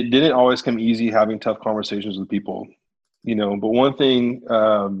it didn't always come easy having tough conversations with people, But one thing,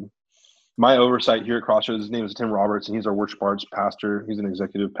 my oversight here at Crossroads, his name is Tim Roberts, and he's our worship arts pastor. He's an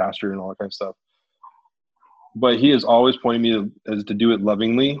executive pastor and all that kind of stuff. But he has always pointed me to do it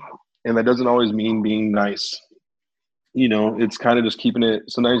lovingly, and that doesn't always mean being nice. It's kind of just keeping it.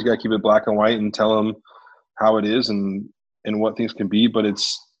 Sometimes you got to keep it black and white and tell them how it is and what things can be. But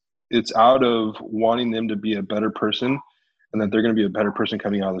it's out of wanting them to be a better person, and that they're going to be a better person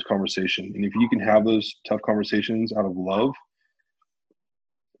coming out of this conversation. And if you can have those tough conversations out of love,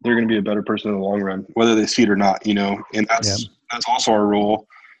 they're going to be a better person in the long run, whether they see it or not. And that's also our role.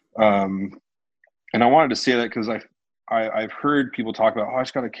 And I wanted to say that because I've heard people talk about, I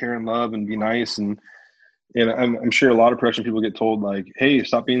just got to care and love and be nice, and I'm sure a lot of production people get told like, hey,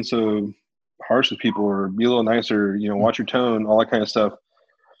 stop being so harsh with people, or be a little nicer, watch your tone, all that kind of stuff.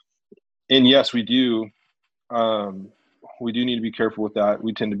 And yes, we do. We do need to be careful with that.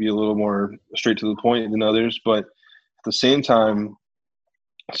 We tend to be a little more straight to the point than others, but at the same time,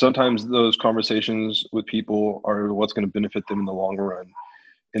 sometimes those conversations with people are what's going to benefit them in the longer run.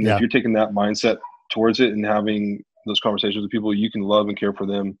 And if you're taking that mindset towards it and having those conversations with people, you can love and care for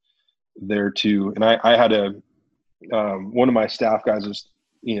them there too. And I had one of my staff guys was,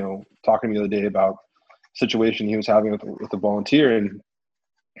 talking to me the other day about a situation he was having with a volunteer, and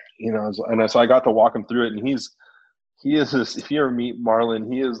so I got to walk him through it. And he is this, if you ever meet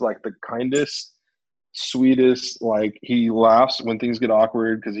Marlon, he is like the kindest, sweetest, like he laughs when things get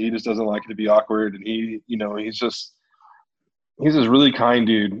awkward because he just doesn't like it to be awkward. And he's this really kind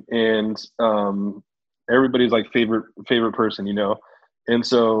dude, and everybody's like favorite person, and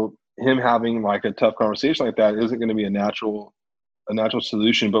so him having like a tough conversation like that isn't going to be a natural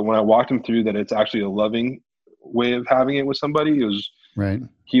solution. But when I walked him through that it's actually a loving way of having it with somebody, it was right.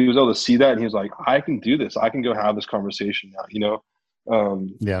 He was able to see that, and he was like, I can do this. I can go have this conversation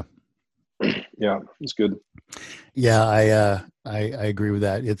now, Yeah, it's good. Yeah, I agree with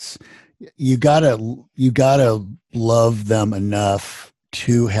that. It's you gotta love them enough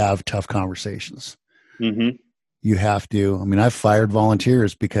to have tough conversations. Mm-hmm. You have to. I mean, I've fired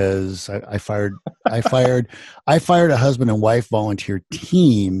volunteers because I fired a husband and wife volunteer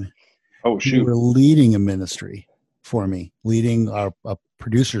team. Oh, shoot. Who were leading a ministry for me, leading a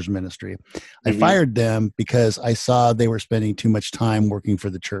producer's ministry. I fired them because I saw they were spending too much time working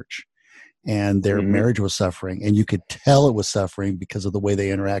for the church, and their marriage was suffering, and you could tell it was suffering because of the way they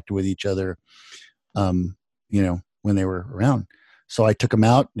interacted with each other, when they were around. So I took them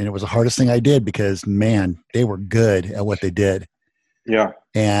out, and it was the hardest thing I did because, man, they were good at what they did. Yeah.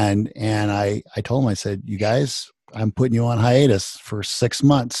 And I told them, I said, you guys, I'm putting you on hiatus for 6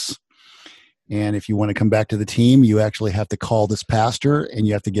 months. And if you want to come back to the team, you actually have to call this pastor and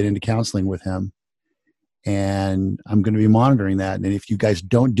you have to get into counseling with him. And I'm going to be monitoring that. And if you guys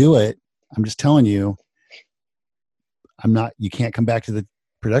don't do it, I'm just telling you, you can't come back to the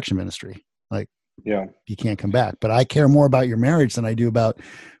production ministry. Like, yeah, you can't come back. But I care more about your marriage than I do about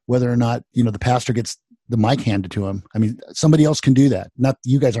whether or not, the pastor gets the mic handed to him. I mean, somebody else can do that. Not,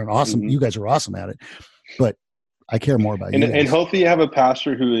 you guys aren't awesome. You guys are awesome at it, but I care more about you. And hopefully you have a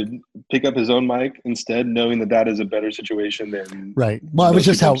pastor who would pick up his own mic instead, knowing that is a better situation than right. Well, it was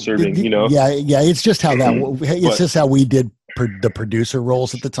just how serving, Yeah, it's just how it's just how we did the producer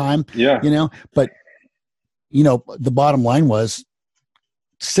roles at the time. Yeah, But the bottom line was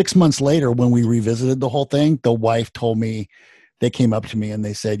 6 months later when we revisited the whole thing, the wife told me, they came up to me and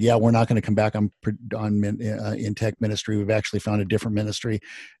they said, "Yeah, we're not going to come back on in tech ministry. We've actually found a different ministry.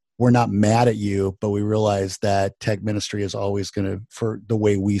 We're not mad at you, but we realize that tech ministry is always going to, for the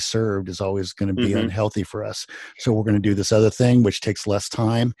way we served, is always going to be unhealthy for us. So we're going to do this other thing, which takes less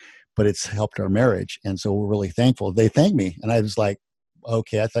time, but it's helped our marriage. And so we're really thankful." They thanked me. And I was like,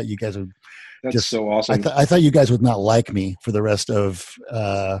 okay, I thought you guys would That's so awesome. I thought you guys would not like me for the rest of,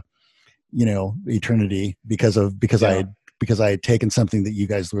 eternity because I had taken something that you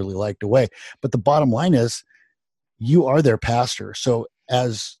guys really liked away. But the bottom line is, you are their pastor. So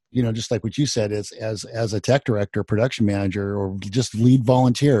as just like what you said, is as a tech director, production manager, or just lead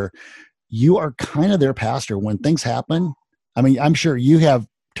volunteer, you are kind of their pastor when things happen. I mean, I'm sure you have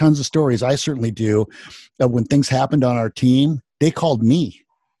tons of stories. I certainly do. When things happened on our team, they called me.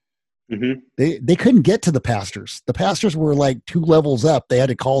 Mm-hmm. They couldn't get to the pastors. The pastors were like 2 levels up. They had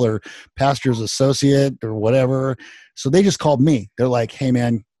to call their pastor's associate or whatever. So they just called me. They're like, "Hey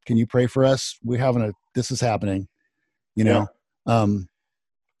man, can you pray for us? This is happening." You know? Yeah.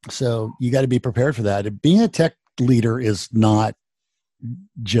 So you got to be prepared for that. Being a tech leader is not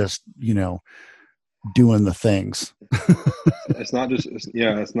just, doing the things. It's not just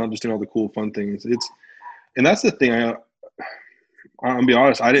doing all the cool, fun things. And that's the thing. I'm gonna be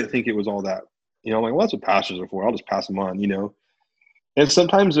honest, I didn't think it was all that. Like, well, that's what pastors are for. I'll just pass them on, And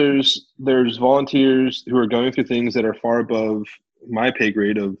sometimes there's volunteers who are going through things that are far above my pay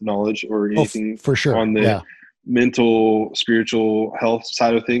grade of knowledge or anything for sure. On the mental, spiritual health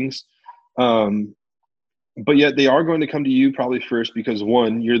side of things. But yet they are going to come to you probably first because,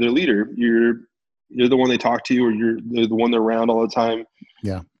 one, you're their leader. You're the one they talk to, or you're the one they're around all the time.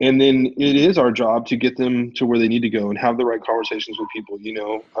 Yeah. And then it is our job to get them to where they need to go and have the right conversations with people,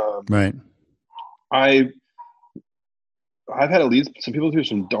 Right. I've had to lead some people through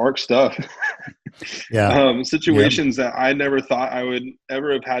some dark stuff. Yeah. Situations that I never thought I would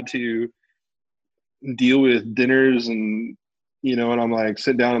ever have had to deal with, dinners and, and I'm like,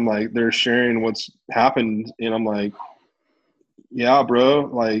 sit down and like, they're sharing what's happened. And I'm like, yeah,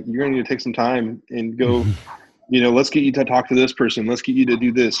 bro, like you're going to need to take some time and go, let's get you to talk to this person. Let's get you to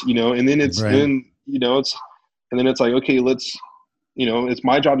do this, and then it's, right. and then it's like, okay, let's, it's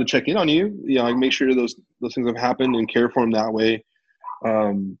my job to check in on you. Like make sure those things have happened and care for them that way.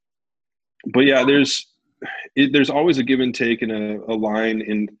 But yeah, there's always a give and take and a line.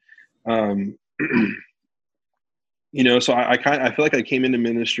 And, so I feel like I came into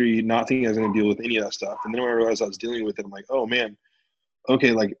ministry not thinking I was going to deal with any of that stuff. And then when I realized I was dealing with it, I'm like, oh man,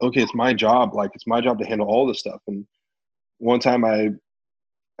 okay, it's my job. Like it's my job to handle all this stuff. And one time I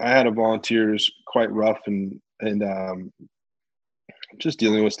had a volunteers quite rough and just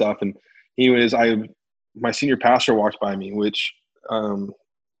dealing with stuff. And anyways, my senior pastor walked by me, which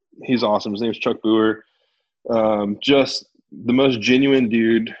he's awesome. His name is Chuck Boer. Just the most genuine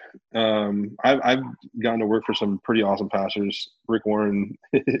dude. I've gotten to work for some pretty awesome pastors. Rick Warren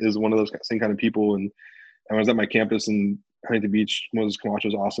is one of those same kind of people. And I was at my campus in Huntington Beach. Moses Camacho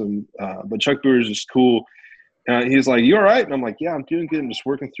was awesome. But Chuck Boer is just cool. He's like, "You all right?" And I'm like, "Yeah, I'm doing good. I'm just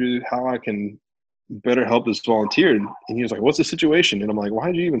working through how I can better help this volunteer." And he was like, "What's the situation?" And I'm like, "Why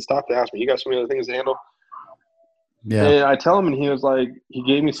did you even stop to ask me? You got so many other things to handle." Yeah. And I tell him, and he was like, he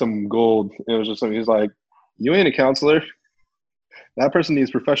gave me some gold. It was just something. He's like, "You ain't a counselor. That person needs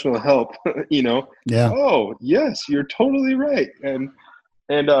professional help." Yeah. Oh yes, you're totally right. And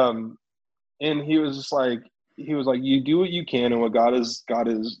he was just like, you do what you can and what God is,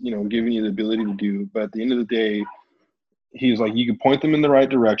 giving you the ability to do. But at the end of the day, he was like, you can point them in the right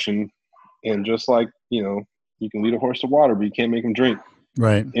direction. And just like, you can lead a horse to water, but you can't make him drink.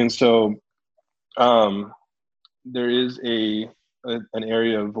 Right. And so, there is an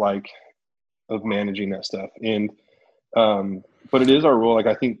area of managing that stuff. And, but it is our role. Like,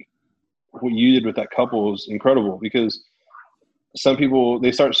 I think what you did with that couple is incredible, because some people,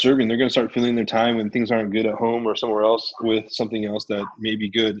 they start serving, they're going to start filling their time when things aren't good at home or somewhere else with something else that may be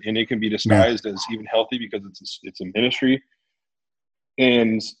good. And it can be disguised as even healthy because it's a ministry.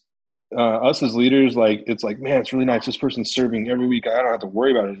 And us as leaders, it's like, man, it's really nice. This person's serving every week. I don't have to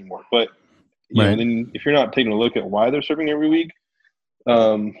worry about it anymore. But you know, then if you're not taking a look at why they're serving every week,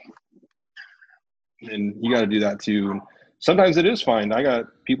 then you got to do that too. And sometimes it is fine. I got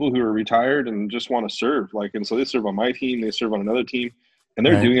people who are retired and just want to serve, and so they serve on my team, they serve on another team, and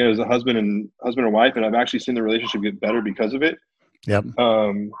they're doing it as a husband or wife. And I've actually seen the relationship get better because of it. Yep.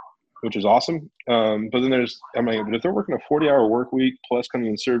 Which is awesome. But then but if they're working a 40-hour work week plus coming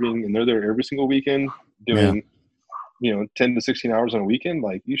and serving, and they're there every single weekend doing, 10 to 16 hours on a weekend,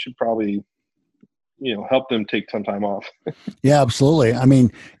 you should probably, help them take some time off. Yeah, absolutely. I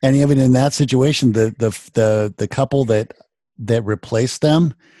mean, and even in that situation, the couple that replaced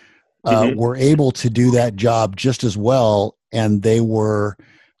them were able to do that job just as well. And their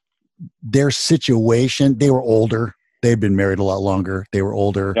situation, they were older. They'd been married a lot longer. They were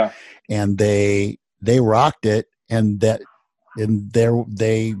older, and they rocked it. And they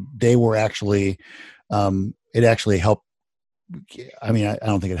were actually, it actually helped. I mean, I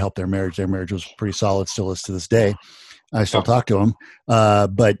don't think it helped their marriage. Their marriage was pretty solid, still is to this day. I still talk to them,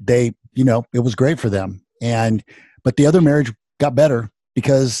 but they, it was great for them. But the other marriage got better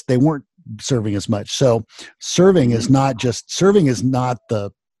because they weren't serving as much. So serving is not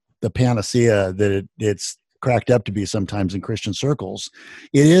the panacea that it's cracked up to be sometimes in Christian circles.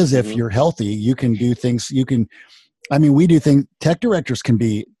 It is, if you're healthy, you can do things. You can I mean, we do think tech directors can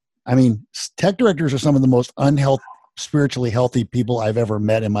be, I mean, tech directors are some of the most spiritually healthy people I've ever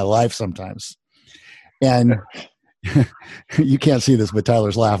met in my life sometimes. And you can't see this, but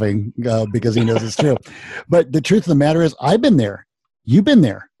Tyler's laughing because he knows it's true. But the truth of the matter is, I've been there. You've been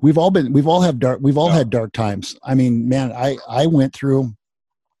there. We've all had dark times. I mean, man, I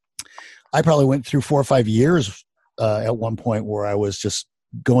probably went through 4 or 5 years at one point where I was just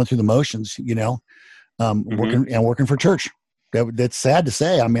going through the motions, working for church. That's sad to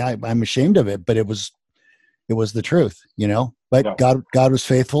say. I mean, I'm ashamed of it, but it was the truth, but God was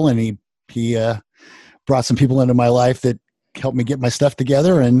faithful, and he brought some people into my life that helped me get my stuff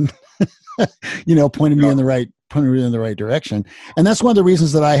together and, pointed me in the right direction. And that's one of the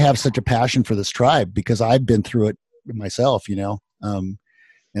reasons that I have such a passion for this tribe, because I've been through it myself, and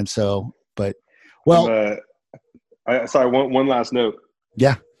so, but well, sorry, one last note.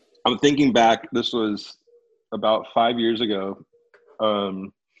 Yeah. I'm thinking back, this was about 5 years ago.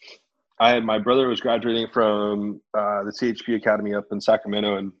 My brother was graduating from the CHP Academy up in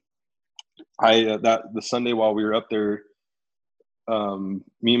Sacramento, and the Sunday while we were up there,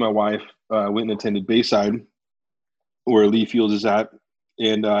 me and my wife went and attended Bayside, where Lee Fields is at,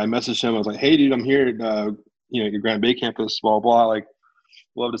 and I messaged him. I was like, "Hey, dude, I'm here at your Grand Bay campus. Blah blah. Like,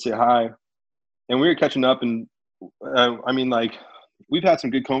 love to say hi." And we were catching up, and we've had some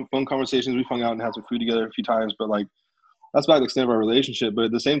good phone conversations. We've hung out and had some food together a few times, but that's about the extent of our relationship. But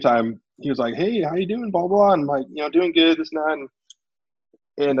at the same time, he was like, "Hey, how you doing?" Blah blah. And I'm like, doing good, this and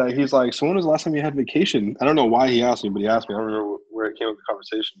that. And he's like, "So when was the last time you had vacation?" I don't know why he asked me, but he asked me. I don't remember where it came up with the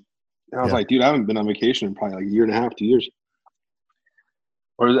conversation. And I was like, "Dude, I haven't been on vacation in probably like a year and a half, 2 years."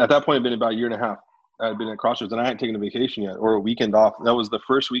 Or at that point, it'd been about a year and a half. I had been at Crossroads, and I hadn't taken a vacation yet or a weekend off. That was the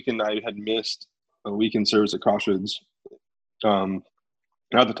first weekend I had missed a weekend service at Crossroads. And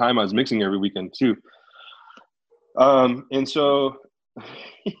at the time, I was mixing every weekend too. And so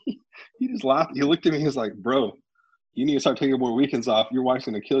he just laughed. He looked at me. He was like, "Bro, you need to start taking more weekends off. Your wife's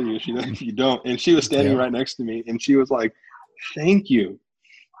going to kill you if you don't." And she was standing right next to me, and she was like, "Thank you."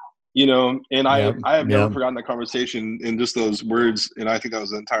 And I have never forgotten that conversation and just those words. And I think that was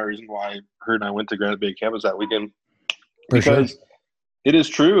the entire reason why her and I went to Granite Bay campus that weekend. Because it is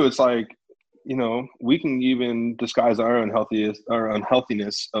true. It's like, we can even disguise our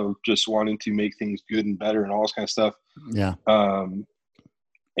unhealthiness of just wanting to make things good and better and all this kind of stuff. Yeah.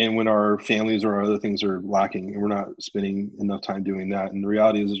 And when our families or our other things are lacking and we're not spending enough time doing that. And the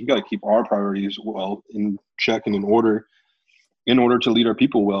reality is we got to keep our priorities well in check and in order to lead our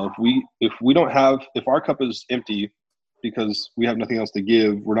people well. If our cup is empty because we have nothing else to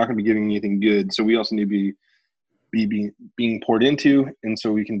give, we're not going to be giving anything good. So we also need to be being poured into. And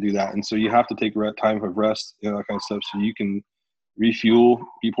so we can do that. And so you have to take time of rest and that kind of stuff so you can refuel,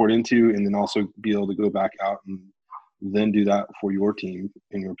 be poured into, and then also be able to go back out and then do that for your team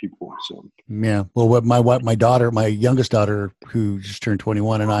and your people. So yeah, well, what my youngest daughter, who just turned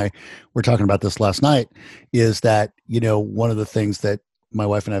 21, and I were talking about this last night, is that one of the things that my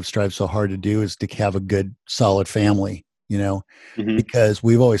wife and I have strived so hard to do is to have a good, solid family. Because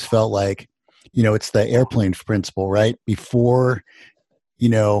we've always felt like, it's the airplane principle, right? Before,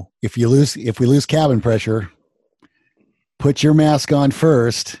 if we lose cabin pressure, put your mask on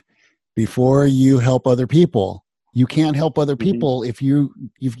first before you help other people. You can't help other people if you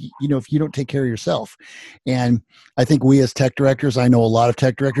don't take care of yourself. And I think we as tech directors, I know a lot of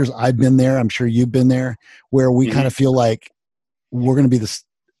tech directors, I've been there, I'm sure you've been there, where we kind of feel like we're going to be this,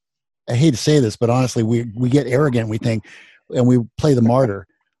 I hate to say this, but honestly, we get arrogant. We think, and we play the martyr.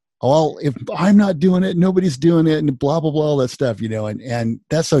 Well, if I'm not doing it, nobody's doing it, and blah, blah, blah, all that stuff, and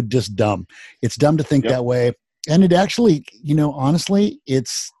that's so just dumb. It's dumb to think that way. And it actually, honestly,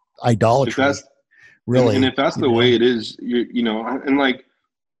 it's idolatry. Really, and if that's the way it is, and like,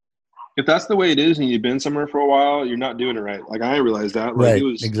 if that's the way it is, and you've been somewhere for a while, you're not doing it right. Like I realized that. Like,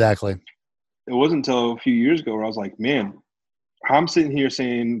 right. Exactly. It wasn't until a few years ago where I was like, man, I'm sitting here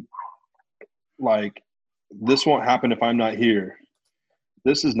saying, like, this won't happen if I'm not here.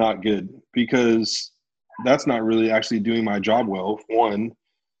 This is not good, because that's not really actually doing my job well. One,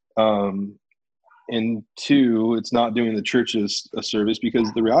 and two, it's not doing the churches a service,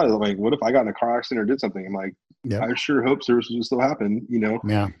 because the reality is, like, what if I got in a car accident or did something? I'm like, I sure hope services will still happen,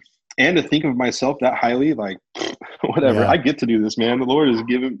 Yeah. And to think of myself that highly, like, whatever, I get to do this, man. The Lord has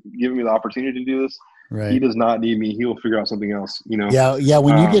given me the opportunity to do this. Right. He does not need me. He will figure out something else, Yeah.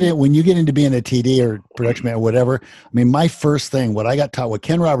 When you get into being a TD or production man or whatever, I mean, my first thing, what I got taught, what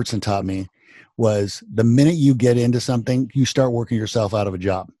Ken Robertson taught me, was the minute you get into something, you start working yourself out of a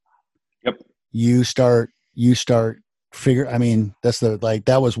job. Yep. You start figure, I mean,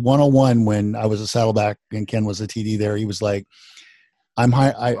 that was 101 when I was a Saddleback and Ken was a TD there. He was like, I'm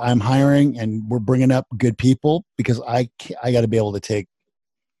hiring and we're bringing up good people because I got to be able to take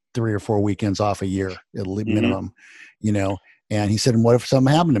 3 or 4 weekends off a year at minimum, you know? And he said, and what if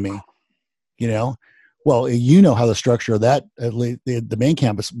something happened to me? You know, well, you know how the structure of that, at least the main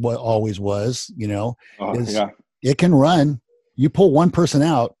campus always was, you know, it can run. You pull one person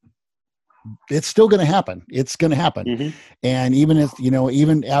out, it's still going to happen. It's going to happen. And even if, you know,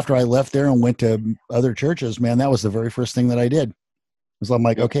 even after I left there and went to other churches, man, that was the very first thing that I did. So I'm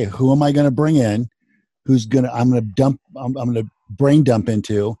like, okay, who am I going to bring in? I'm going to brain dump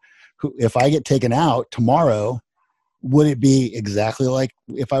into who, if I get taken out tomorrow, would it be exactly like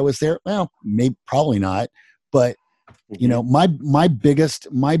if I was there? Well, maybe, probably not. But you know, my biggest,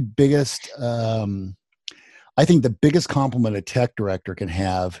 I think the biggest compliment a tech director can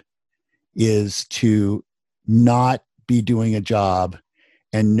have is to not be doing a job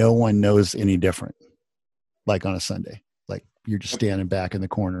and no one knows any different. Like on a Sunday, like you're just standing back in the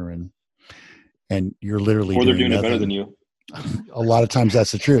corner and you're literally or they're doing nothing. it better than you. A lot of times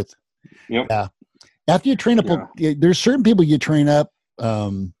that's the truth. Yep. Yeah. After you train up, there's certain people you train up.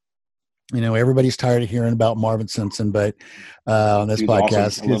 You know, everybody's tired of hearing about Marvin Simpson, but on this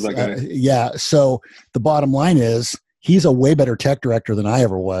podcast, awesome. I love that guy. Yeah. So the bottom line is he's a way better tech director than I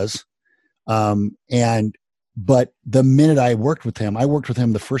ever was. But the minute I worked with him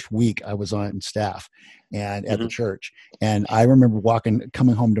the first week I was on staff and at the church. And I remember walking in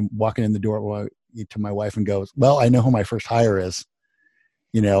the door to my wife and goes, well, I know who my first hire is.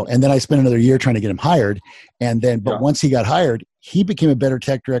 You know, and then I spent another year trying to get him hired. And then, but once he got hired, he became a better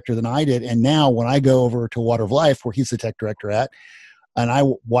tech director than I did. And now when I go over to Water of Life, where he's the tech director at, and I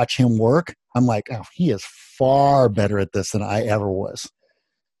watch him work, I'm like, oh, he is far better at this than I ever was,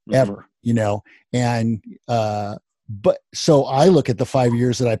 ever, you know? And, but so I look at the 5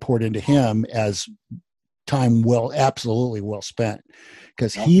 years that I poured into him as time absolutely well spent,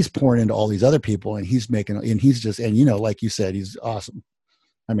 because he's pouring into all these other people and he's making, and he's just, and you know, like you said, he's awesome.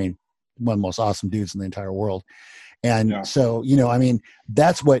 I mean, one of the most awesome dudes in the entire world. And so, you know, I mean,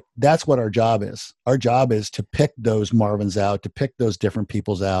 that's what our job is. Our job is to pick those Marvins out, to pick those different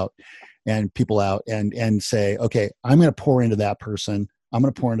people out and say, okay, I'm going to pour into that person. I'm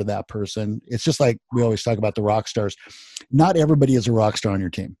going to pour into that person. It's just like we always talk about the rock stars. Not everybody is a rock star on your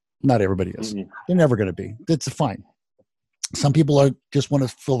team. Not everybody is. They're never going to be. That's fine. Some people just want to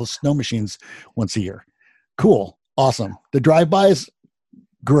fill the snow machines once a year. Cool. Awesome. The drive-bys,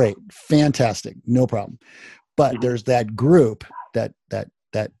 great, fantastic, no problem. But there's that group, that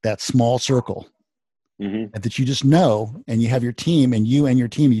small circle that you just know, and you have your team, and you and your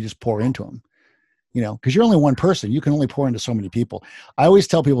team, you just pour into them, you know, because you're only one person. You can only pour into so many people. I always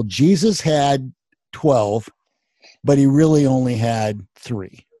tell people Jesus had 12, but he really only had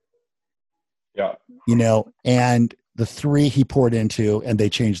 3. Yeah. You know, and the 3 he poured into, and they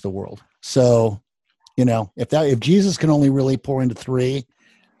changed the world. So, you know, if Jesus can only really pour into 3,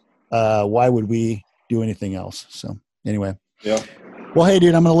 why would we do anything else? So anyway. Yeah. Well, hey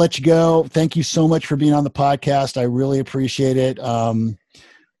dude, I'm going to let you go. Thank you so much for being on the podcast. I really appreciate it.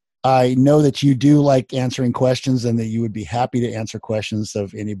 I know that you do like answering questions and that you would be happy to answer questions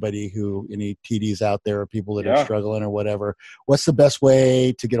of any TDs out there or people that are struggling or whatever. What's the best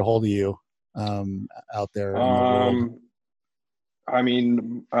way to get a hold of you out there in the world? I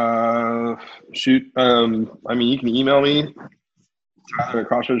mean, shoot. I mean, you can email me, Tyler at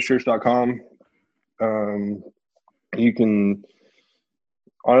crossroadschurch.com. You can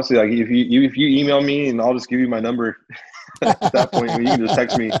honestly, like, if you email me, and I'll just give you my number at that point. You can just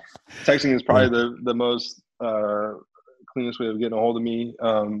text me. Texting is probably the most cleanest way of getting a hold of me.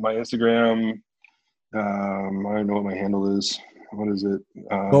 My Instagram, I don't know what my handle is. What is it?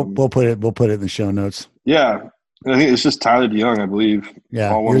 We'll put it in the show notes. Yeah. I think it's just Tyler DeYoung, I believe.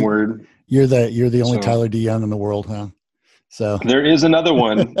 Yeah. All one word. You're the only Tyler DeYoung in the world, huh? So there is another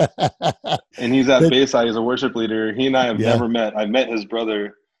one, and he's at Bayside. He's a worship leader. He and I have never met. I've met his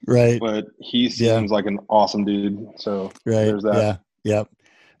brother, right? But he seems like an awesome dude. So there's that. Yeah, yep.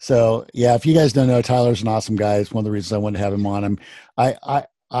 So yeah, if you guys don't know, Tyler's an awesome guy. It's one of the reasons I wanted to have him on.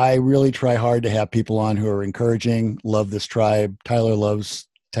 I really try hard to have people on who are encouraging. Love this tribe. Tyler loves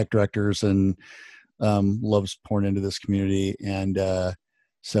tech directors and loves pouring into this community. And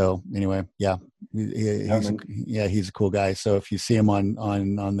so anyway, he's a cool guy. So if you see him on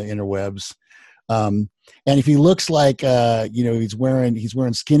the interwebs, and if he looks like he's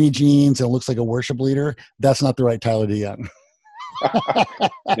wearing skinny jeans and looks like a worship leader, that's not the right Tyler DeYoung.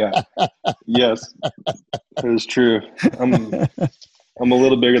 Yeah. Yes, it is true. I'm a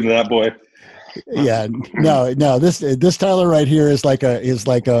little bigger than that boy. Yeah, no. This Tyler right here is like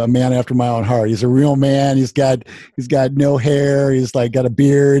a man after my own heart. He's a real man. He's got no hair. He's like got a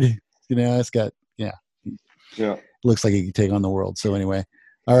beard. It's got looks like he can take on the world. So anyway,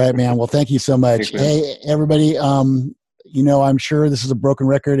 all right, man. Well, thank you so much. Thanks, hey, everybody. I'm sure this is a broken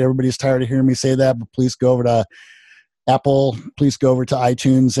record. Everybody's tired of hearing me say that, but please go over to Apple. Please go over to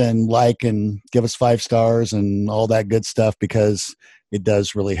iTunes and and give us 5 stars and all that good stuff, because it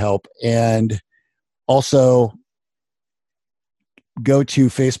does really help. And also go to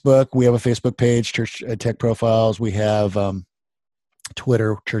Facebook. We have a Facebook page, Church Tech Profiles. We have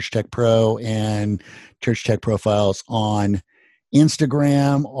Twitter, Church Tech Pro, and Church Tech Profiles on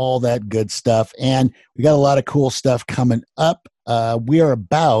Instagram, all that good stuff. And we got a lot of cool stuff coming up. I'm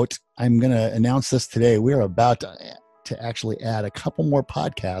going to announce this today. We are about to actually add a couple more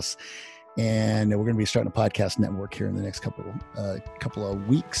podcasts, and we're going to be starting a podcast network here in the next couple of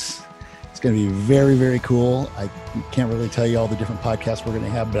weeks. It's going to be very, very cool. I can't really tell you all the different podcasts we're going to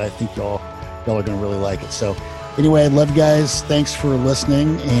have, but I think y'all are going to really like it. So anyway, I love you guys. Thanks for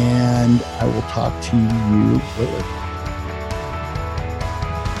listening, and I will talk to you later.